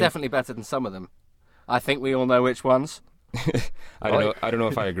 Well, it's definitely better than some of them. I think we all know which ones. I don't know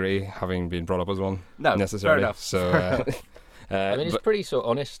if I agree, having been brought up as one. No, necessarily. fair enough. So, I mean, it's pretty sort of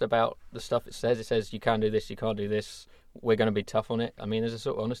honest about the stuff it says. It says you can do this, you can't do this. we're going to be tough on it. I mean, there's a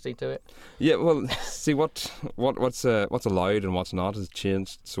sort of honesty to it. Yeah, well, see what's allowed and what's not has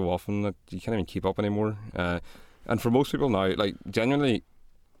changed so often that you can't even keep up anymore. And for most people now, like genuinely,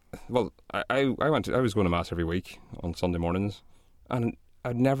 well, I was going to mass every week on Sunday mornings, and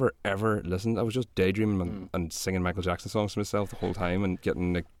I'd never ever listened. I was just daydreaming and singing Michael Jackson songs to myself the whole time, and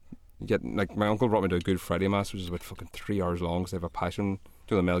getting my uncle brought me to a Good Friday mass, which is about fucking 3 hours long. Because they have a Passion,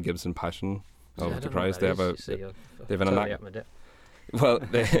 the Mel Gibson Passion of the Christ. They have an enactment. Well,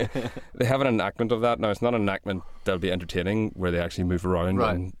 they have an enactment of that. Now, it's not an enactment that'll be entertaining where they actually move around,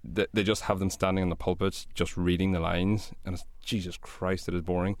 Right. and they just have them standing on the pulpits just reading the lines, and it's, Jesus Christ, it is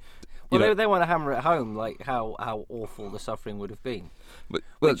boring. Well, they want to hammer it home, like how awful the suffering would have been,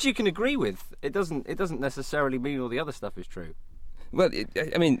 which you can agree with. It doesn't necessarily mean all the other stuff is true. Well,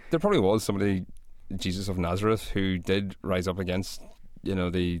 I mean, there probably was somebody, Jesus of Nazareth, who did rise up against,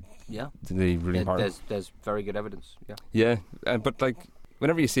 the ruling power. There's very good evidence. Yeah, but like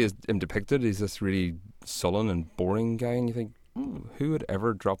whenever you see him depicted, he's this really sullen and boring guy, and you think, who would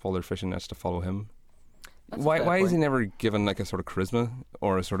ever drop all their fishing nets to follow him? Why is he never given like a sort of charisma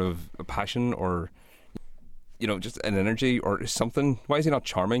or a sort of a passion or just an energy or something? Why is he not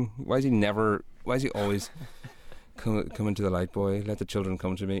charming? Why is he always come into the light, boy, let the children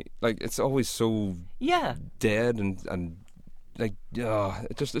come to me? Like, it's always so dead and like,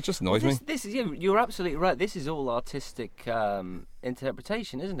 it just annoys me. This is you're absolutely right. This is all artistic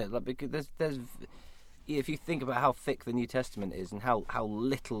interpretation, isn't it? Like, because there's if you think about how thick the New Testament is and how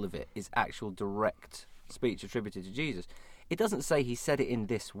little of it is actual direct speech attributed to Jesus, it doesn't say he said it in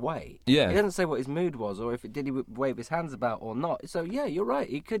this way. Yeah, it doesn't say what his mood was or if did he wave his hands about or not. So yeah, you're right.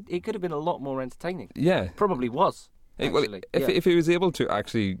 He could have been a lot more entertaining. Yeah, probably was. Actually. Well, if he was able to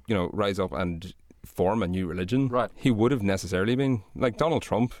actually rise up and form a new religion, right, he would have necessarily been like Donald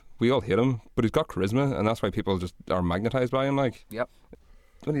Trump. We all hate him, but he's got charisma, and that's why people just are magnetized by him. Like, yep.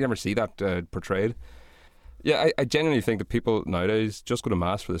 Don't you ever see that portrayed? Yeah, I genuinely think that people nowadays just go to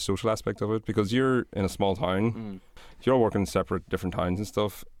mass for the social aspect of it, because you're in a small town, you're all working in separate different towns and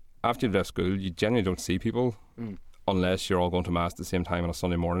stuff. After you've left school, you generally don't see people unless you're all going to mass at the same time on a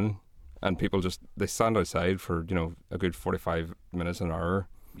Sunday morning, and people they stand outside for a good 45 minutes, an hour,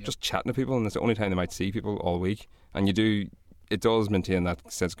 just chatting to people, and it's the only time they might see people all week. And it does maintain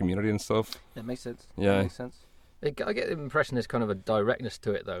that sense of community and stuff. That makes sense. Yeah, that makes sense. I get the impression there's kind of a directness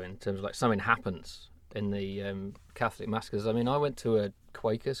to it, though, in terms of like something happens in the Catholic mass. Because I mean, I went to a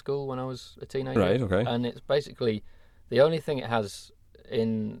Quaker school when I was a teenager, right? Okay, and it's basically the only thing it has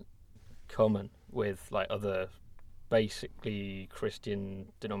in common with like other basically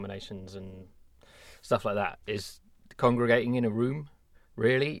Christian denominations and stuff like that is congregating in a room,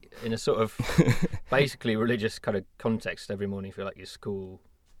 really, in a sort of basically religious kind of context every morning for like your school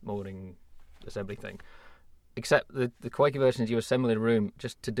morning assembly thing. Except the Quaker version is you assemble in a room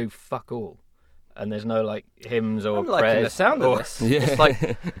just to do fuck all. And there's no like hymns or I'm prayers. liking the sound of this. Yeah. It's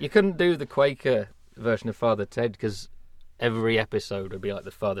like you couldn't do the Quaker version of Father Ted because every episode would be like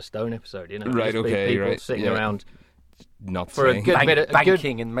the Father Stone episode, Right, just okay, people right. sitting around not for a saying. good bit of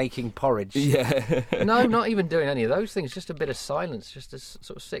banking and making porridge. Yeah. No, not even doing any of those things. Just a bit of silence, just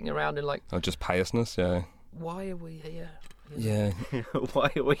sort of sitting around and like. Oh, just piousness, yeah. Why are we here? Yeah. Why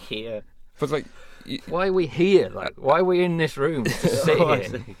are we here? But like, why are we here? Like, why are we in this room to sit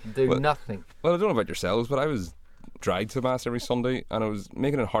here, and do nothing? Well, I don't know about yourselves, but I was dragged to mass every Sunday, and I was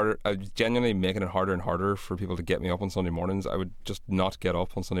making it harder. I was genuinely making it harder and harder for people to get me up on Sunday mornings. I would just not get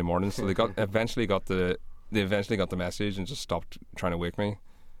up on Sunday mornings, so they eventually got the message and just stopped trying to wake me.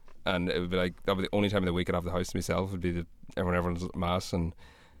 And it would be like that would be the only time of the week I'd have the house to myself. Would be everyone's at mass, and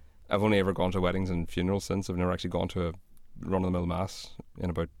I've only ever gone to weddings and funerals since. I've never actually gone to a run-of-the-mill mass in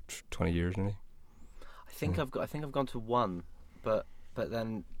about 20 years nearly. I think I've gone to one, but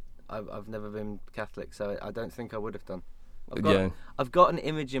then I've never been Catholic, so I don't think I would have done. I've got an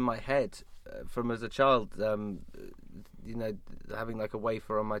image in my head from as a child, having like a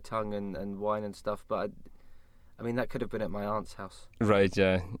wafer on my tongue and wine and stuff. But I mean, that could have been at my aunt's house. Right?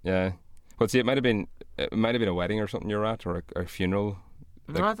 Yeah. Well, see, it might have been a wedding or something you're at, or a funeral.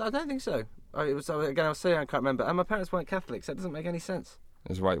 No, I don't think so. I was saying I can't remember, and my parents weren't Catholic, so it doesn't make any sense.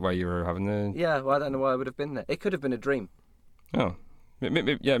 Is why you were having the... Yeah, well, I don't know why I would have been there. It could have been a dream. Oh.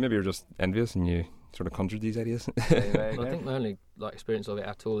 Maybe you're just envious and you sort of conjured these ideas. I think my only experience of it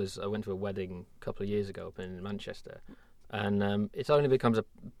at all is I went to a wedding a couple of years ago up in Manchester, and it only becomes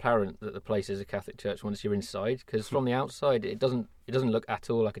apparent that the place is a Catholic church once you're inside, because from the outside it doesn't look at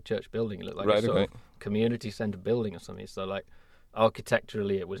all like a church building. It looked like a sort of community centre building or something. So like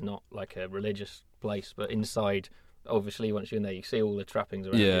architecturally it was not like a religious place, but inside, obviously, once you're in there, you see all the trappings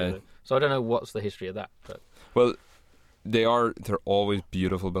around you. So I don't know what's the history of that. But well, they're always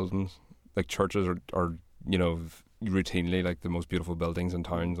beautiful buildings. Like churches are you know, routinely like the most beautiful buildings in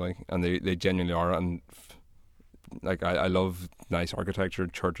towns, like, and they genuinely are. And like I love nice architecture.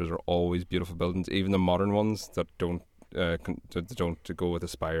 Churches are always beautiful buildings, even the modern ones that don't go with the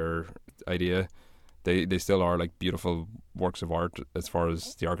spire idea. They still are like beautiful works of art as far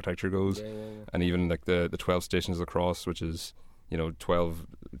as the architecture goes. Yeah. And even like the 12 Stations of the Cross, which is, you know, 12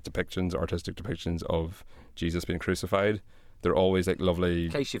 artistic depictions of Jesus being crucified. They're always like lovely.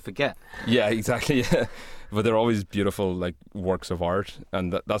 In case you forget. Yeah, exactly. Yeah. But they're always beautiful like works of art,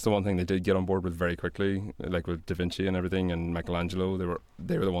 and that's the one thing they did get on board with very quickly, like with Da Vinci and everything, and Michelangelo.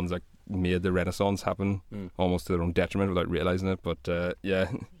 They were the ones that made the Renaissance happen, almost to their own detriment without realizing it. But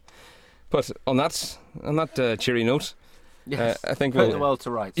yeah. But on that cheery note, Yes. I think put the world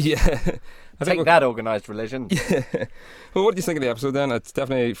to rights. Yeah. Take that, organised religion. Yeah. Well, what do you think of the episode then? It's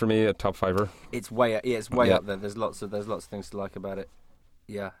definitely for me a top fiver. It's way up there. There's lots of things to like about it.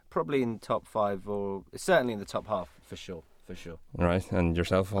 Yeah, probably in top 5 or certainly in the top half for sure. Right, and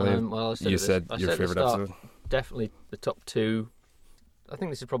yourself, Ollie? Well, you said your favourite episode. Definitely the top 2. I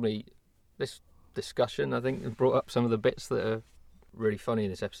think this is probably this discussion. I think brought up some of the bits that are really funny in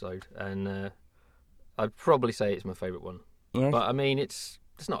this episode, and I'd probably say it's my favourite one. Right. But I mean, it's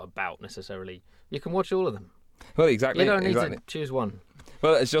not about necessarily. You can watch all of them. Well, exactly. You don't need to choose one.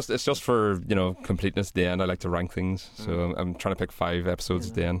 Well, it's just for, you know, completeness at the end. I like to rank things, so I'm trying to pick 5 episodes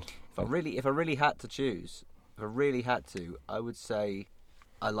at the end. If I really had to choose, I would say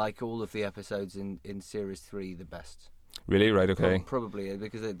I like all of the episodes in Series 3 the best. Really? Right, okay. Probably,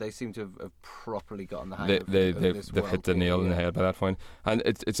 because they seem to have properly gotten the hang of they've this hit the nail in the head by that point. And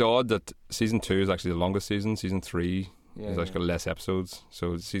it's odd that Season 2 is actually the longest season. Season 3 has actually got less episodes.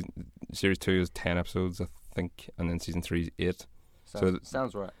 So Series 2 is 10 episodes, I think, and then Season 3 is 8.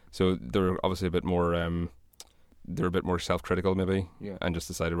 Sounds right. So they're obviously a bit more self-critical maybe, and just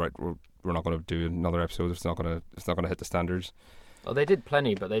decided, right, we're not going to do another episode. It's not going to hit the standards. Well, they did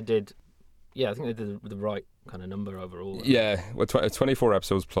plenty, but they did. Yeah, I think they did the right kind of number overall. Yeah, well, 24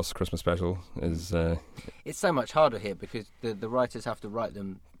 episodes plus Christmas special is. It's so much harder here because the writers have to write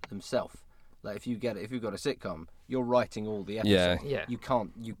them themselves. Like if you've got a sitcom, you're writing all the episodes. Yeah. You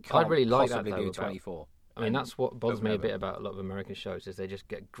can't. I'd really like possibly that, though, do 24. I mean, that's what bothers me a bit about a lot of American shows is they just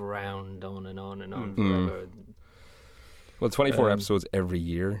get ground on and on and on forever. Well, 24 episodes every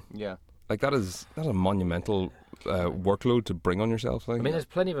year. Yeah. Like that's a monumental workload to bring on yourself. Like. I mean, there's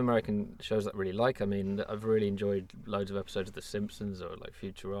plenty of American shows that I really like. I mean, I've really enjoyed loads of episodes of The Simpsons or like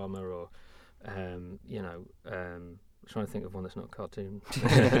Futurama or, I'm trying to think of one that's not a cartoon.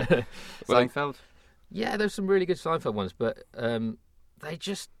 Seinfeld? Yeah, there's some really good Seinfeld ones, but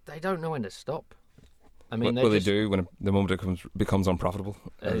they don't know when to stop. I mean, they do when the moment it becomes unprofitable.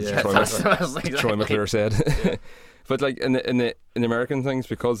 Troy McClure said. Yeah. But like in the American things,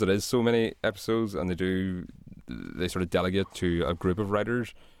 because it is so many episodes, and they sort of delegate to a group of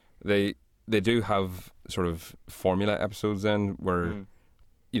writers. They do have sort of formula episodes then where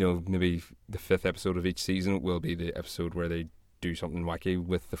you know, maybe the 5th episode of each season will be the episode where they do something wacky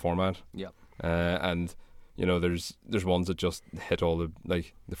with the format. Yeah. And you know, there's ones that just hit all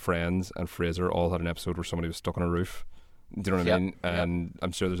the Friends and Frasier all had an episode where somebody was stuck on a roof. Do you know what I mean? And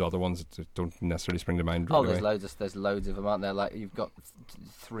I'm sure there's other ones that don't necessarily spring to mind. Oh, there's loads of them, aren't there? Like you've got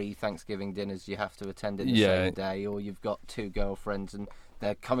 3 Thanksgiving dinners you have to attend in the same day, or you've got 2 girlfriends and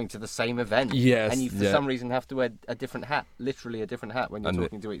they're coming to the same event. Yes, and you for some reason have to wear a different hat, literally a different hat when you're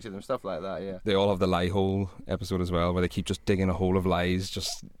talking to each of them, stuff like that. Yeah. They all have the lie hole episode as well, where they keep just digging a hole of lies,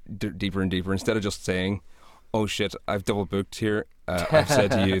 just deeper and deeper, instead of just saying, "Oh shit, I've double booked here. I've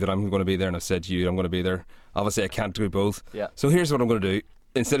said to you that I'm going to be there, and I've said to you I'm going to be there. Obviously, I can't do both. Yeah. So here's what I'm going to do."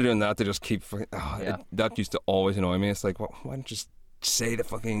 Instead of doing that, they just keep. That used to always annoy me. It's like, well, why don't you just say the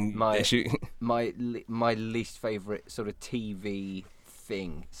fucking issue? My least favourite sort of TV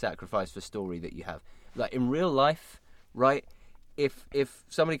thing, sacrifice for story that you have, like in real life, right? If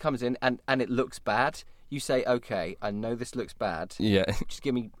somebody comes in and it looks bad, you say, "Okay, I know this looks bad. Yeah. Just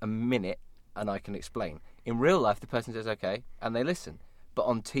give me a minute and I can explain." In real life, the person says, "Okay," and they listen. But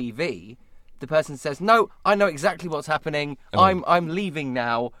on TV, the person says, "No, I know exactly what's happening. I'm leaving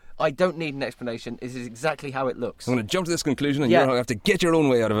now. I don't need an explanation. This is exactly how it looks. I'm going to jump to this conclusion, and you're going to have to get your own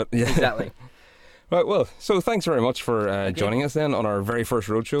way out of it." Yeah. Exactly. Right, well, so thanks very much for joining us then on our very first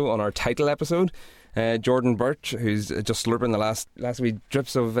roadshow, on our title episode. Jordan Birch, who's just slurping the last wee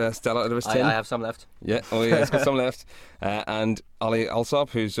drips of Stella out of his tin. I have some left. Yeah, oh yeah, he's got some left. And Ollie Alsop,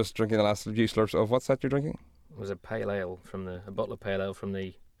 who's just drinking the last few slurps of, what's that you're drinking? It was a bottle of pale ale from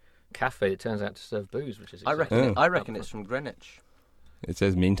the cafe that turns out to serve booze, which is exciting. I reckon it's from Greenwich. It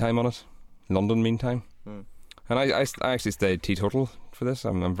says Meantime on it. London Meantime. And I actually stayed teetotal for this.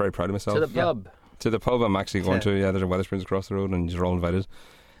 I'm very proud of myself. To the pub. To the pub I'm actually going to. Yeah, there's a Wetherspoons across the road and you're all invited.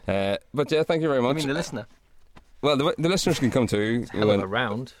 But yeah, thank you very much. I mean, the listener. Well, the listeners can come too. Hell of a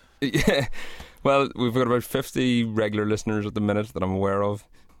round. Yeah. Well, we've got about 50 regular listeners at the minute that I'm aware of.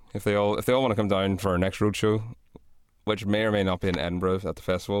 If they all want to come down for our next roadshow, which may or may not be in Edinburgh at the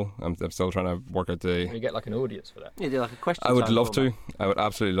festival, I'm still trying to work out the. You get like an audience for that. Yeah, do like a question. I would love to. I would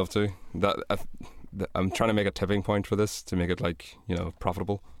absolutely love to. I'm trying to make a tipping point for this to make it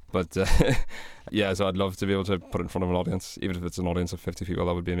profitable. But yeah, so I'd love to be able to put it in front of an audience, even if it's an audience of 50 people.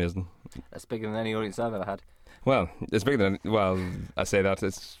 That would be amazing. That's bigger than any audience I've ever had. Well, it's bigger than. Well, I say that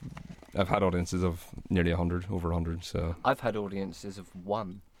I've had audiences of nearly 100, over 100. So I've had audiences of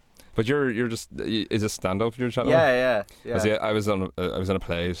 1. But you're just is it stand up you're chatting? Yeah. See, I was in a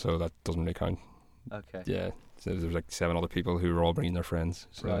play, so that doesn't really count. Okay. Yeah, so there was like 7 other people who were all bringing their friends.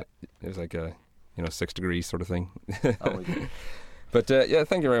 So right. It was like a 6 degrees sort of thing. Oh, But yeah,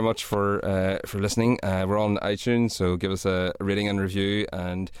 thank you very much for listening. We're on iTunes, so give us a rating and review,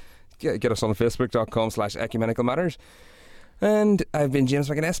 and get us on Facebook.com/Ecumenical Matters. And I've been James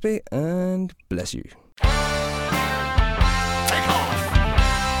McInespy, and bless you.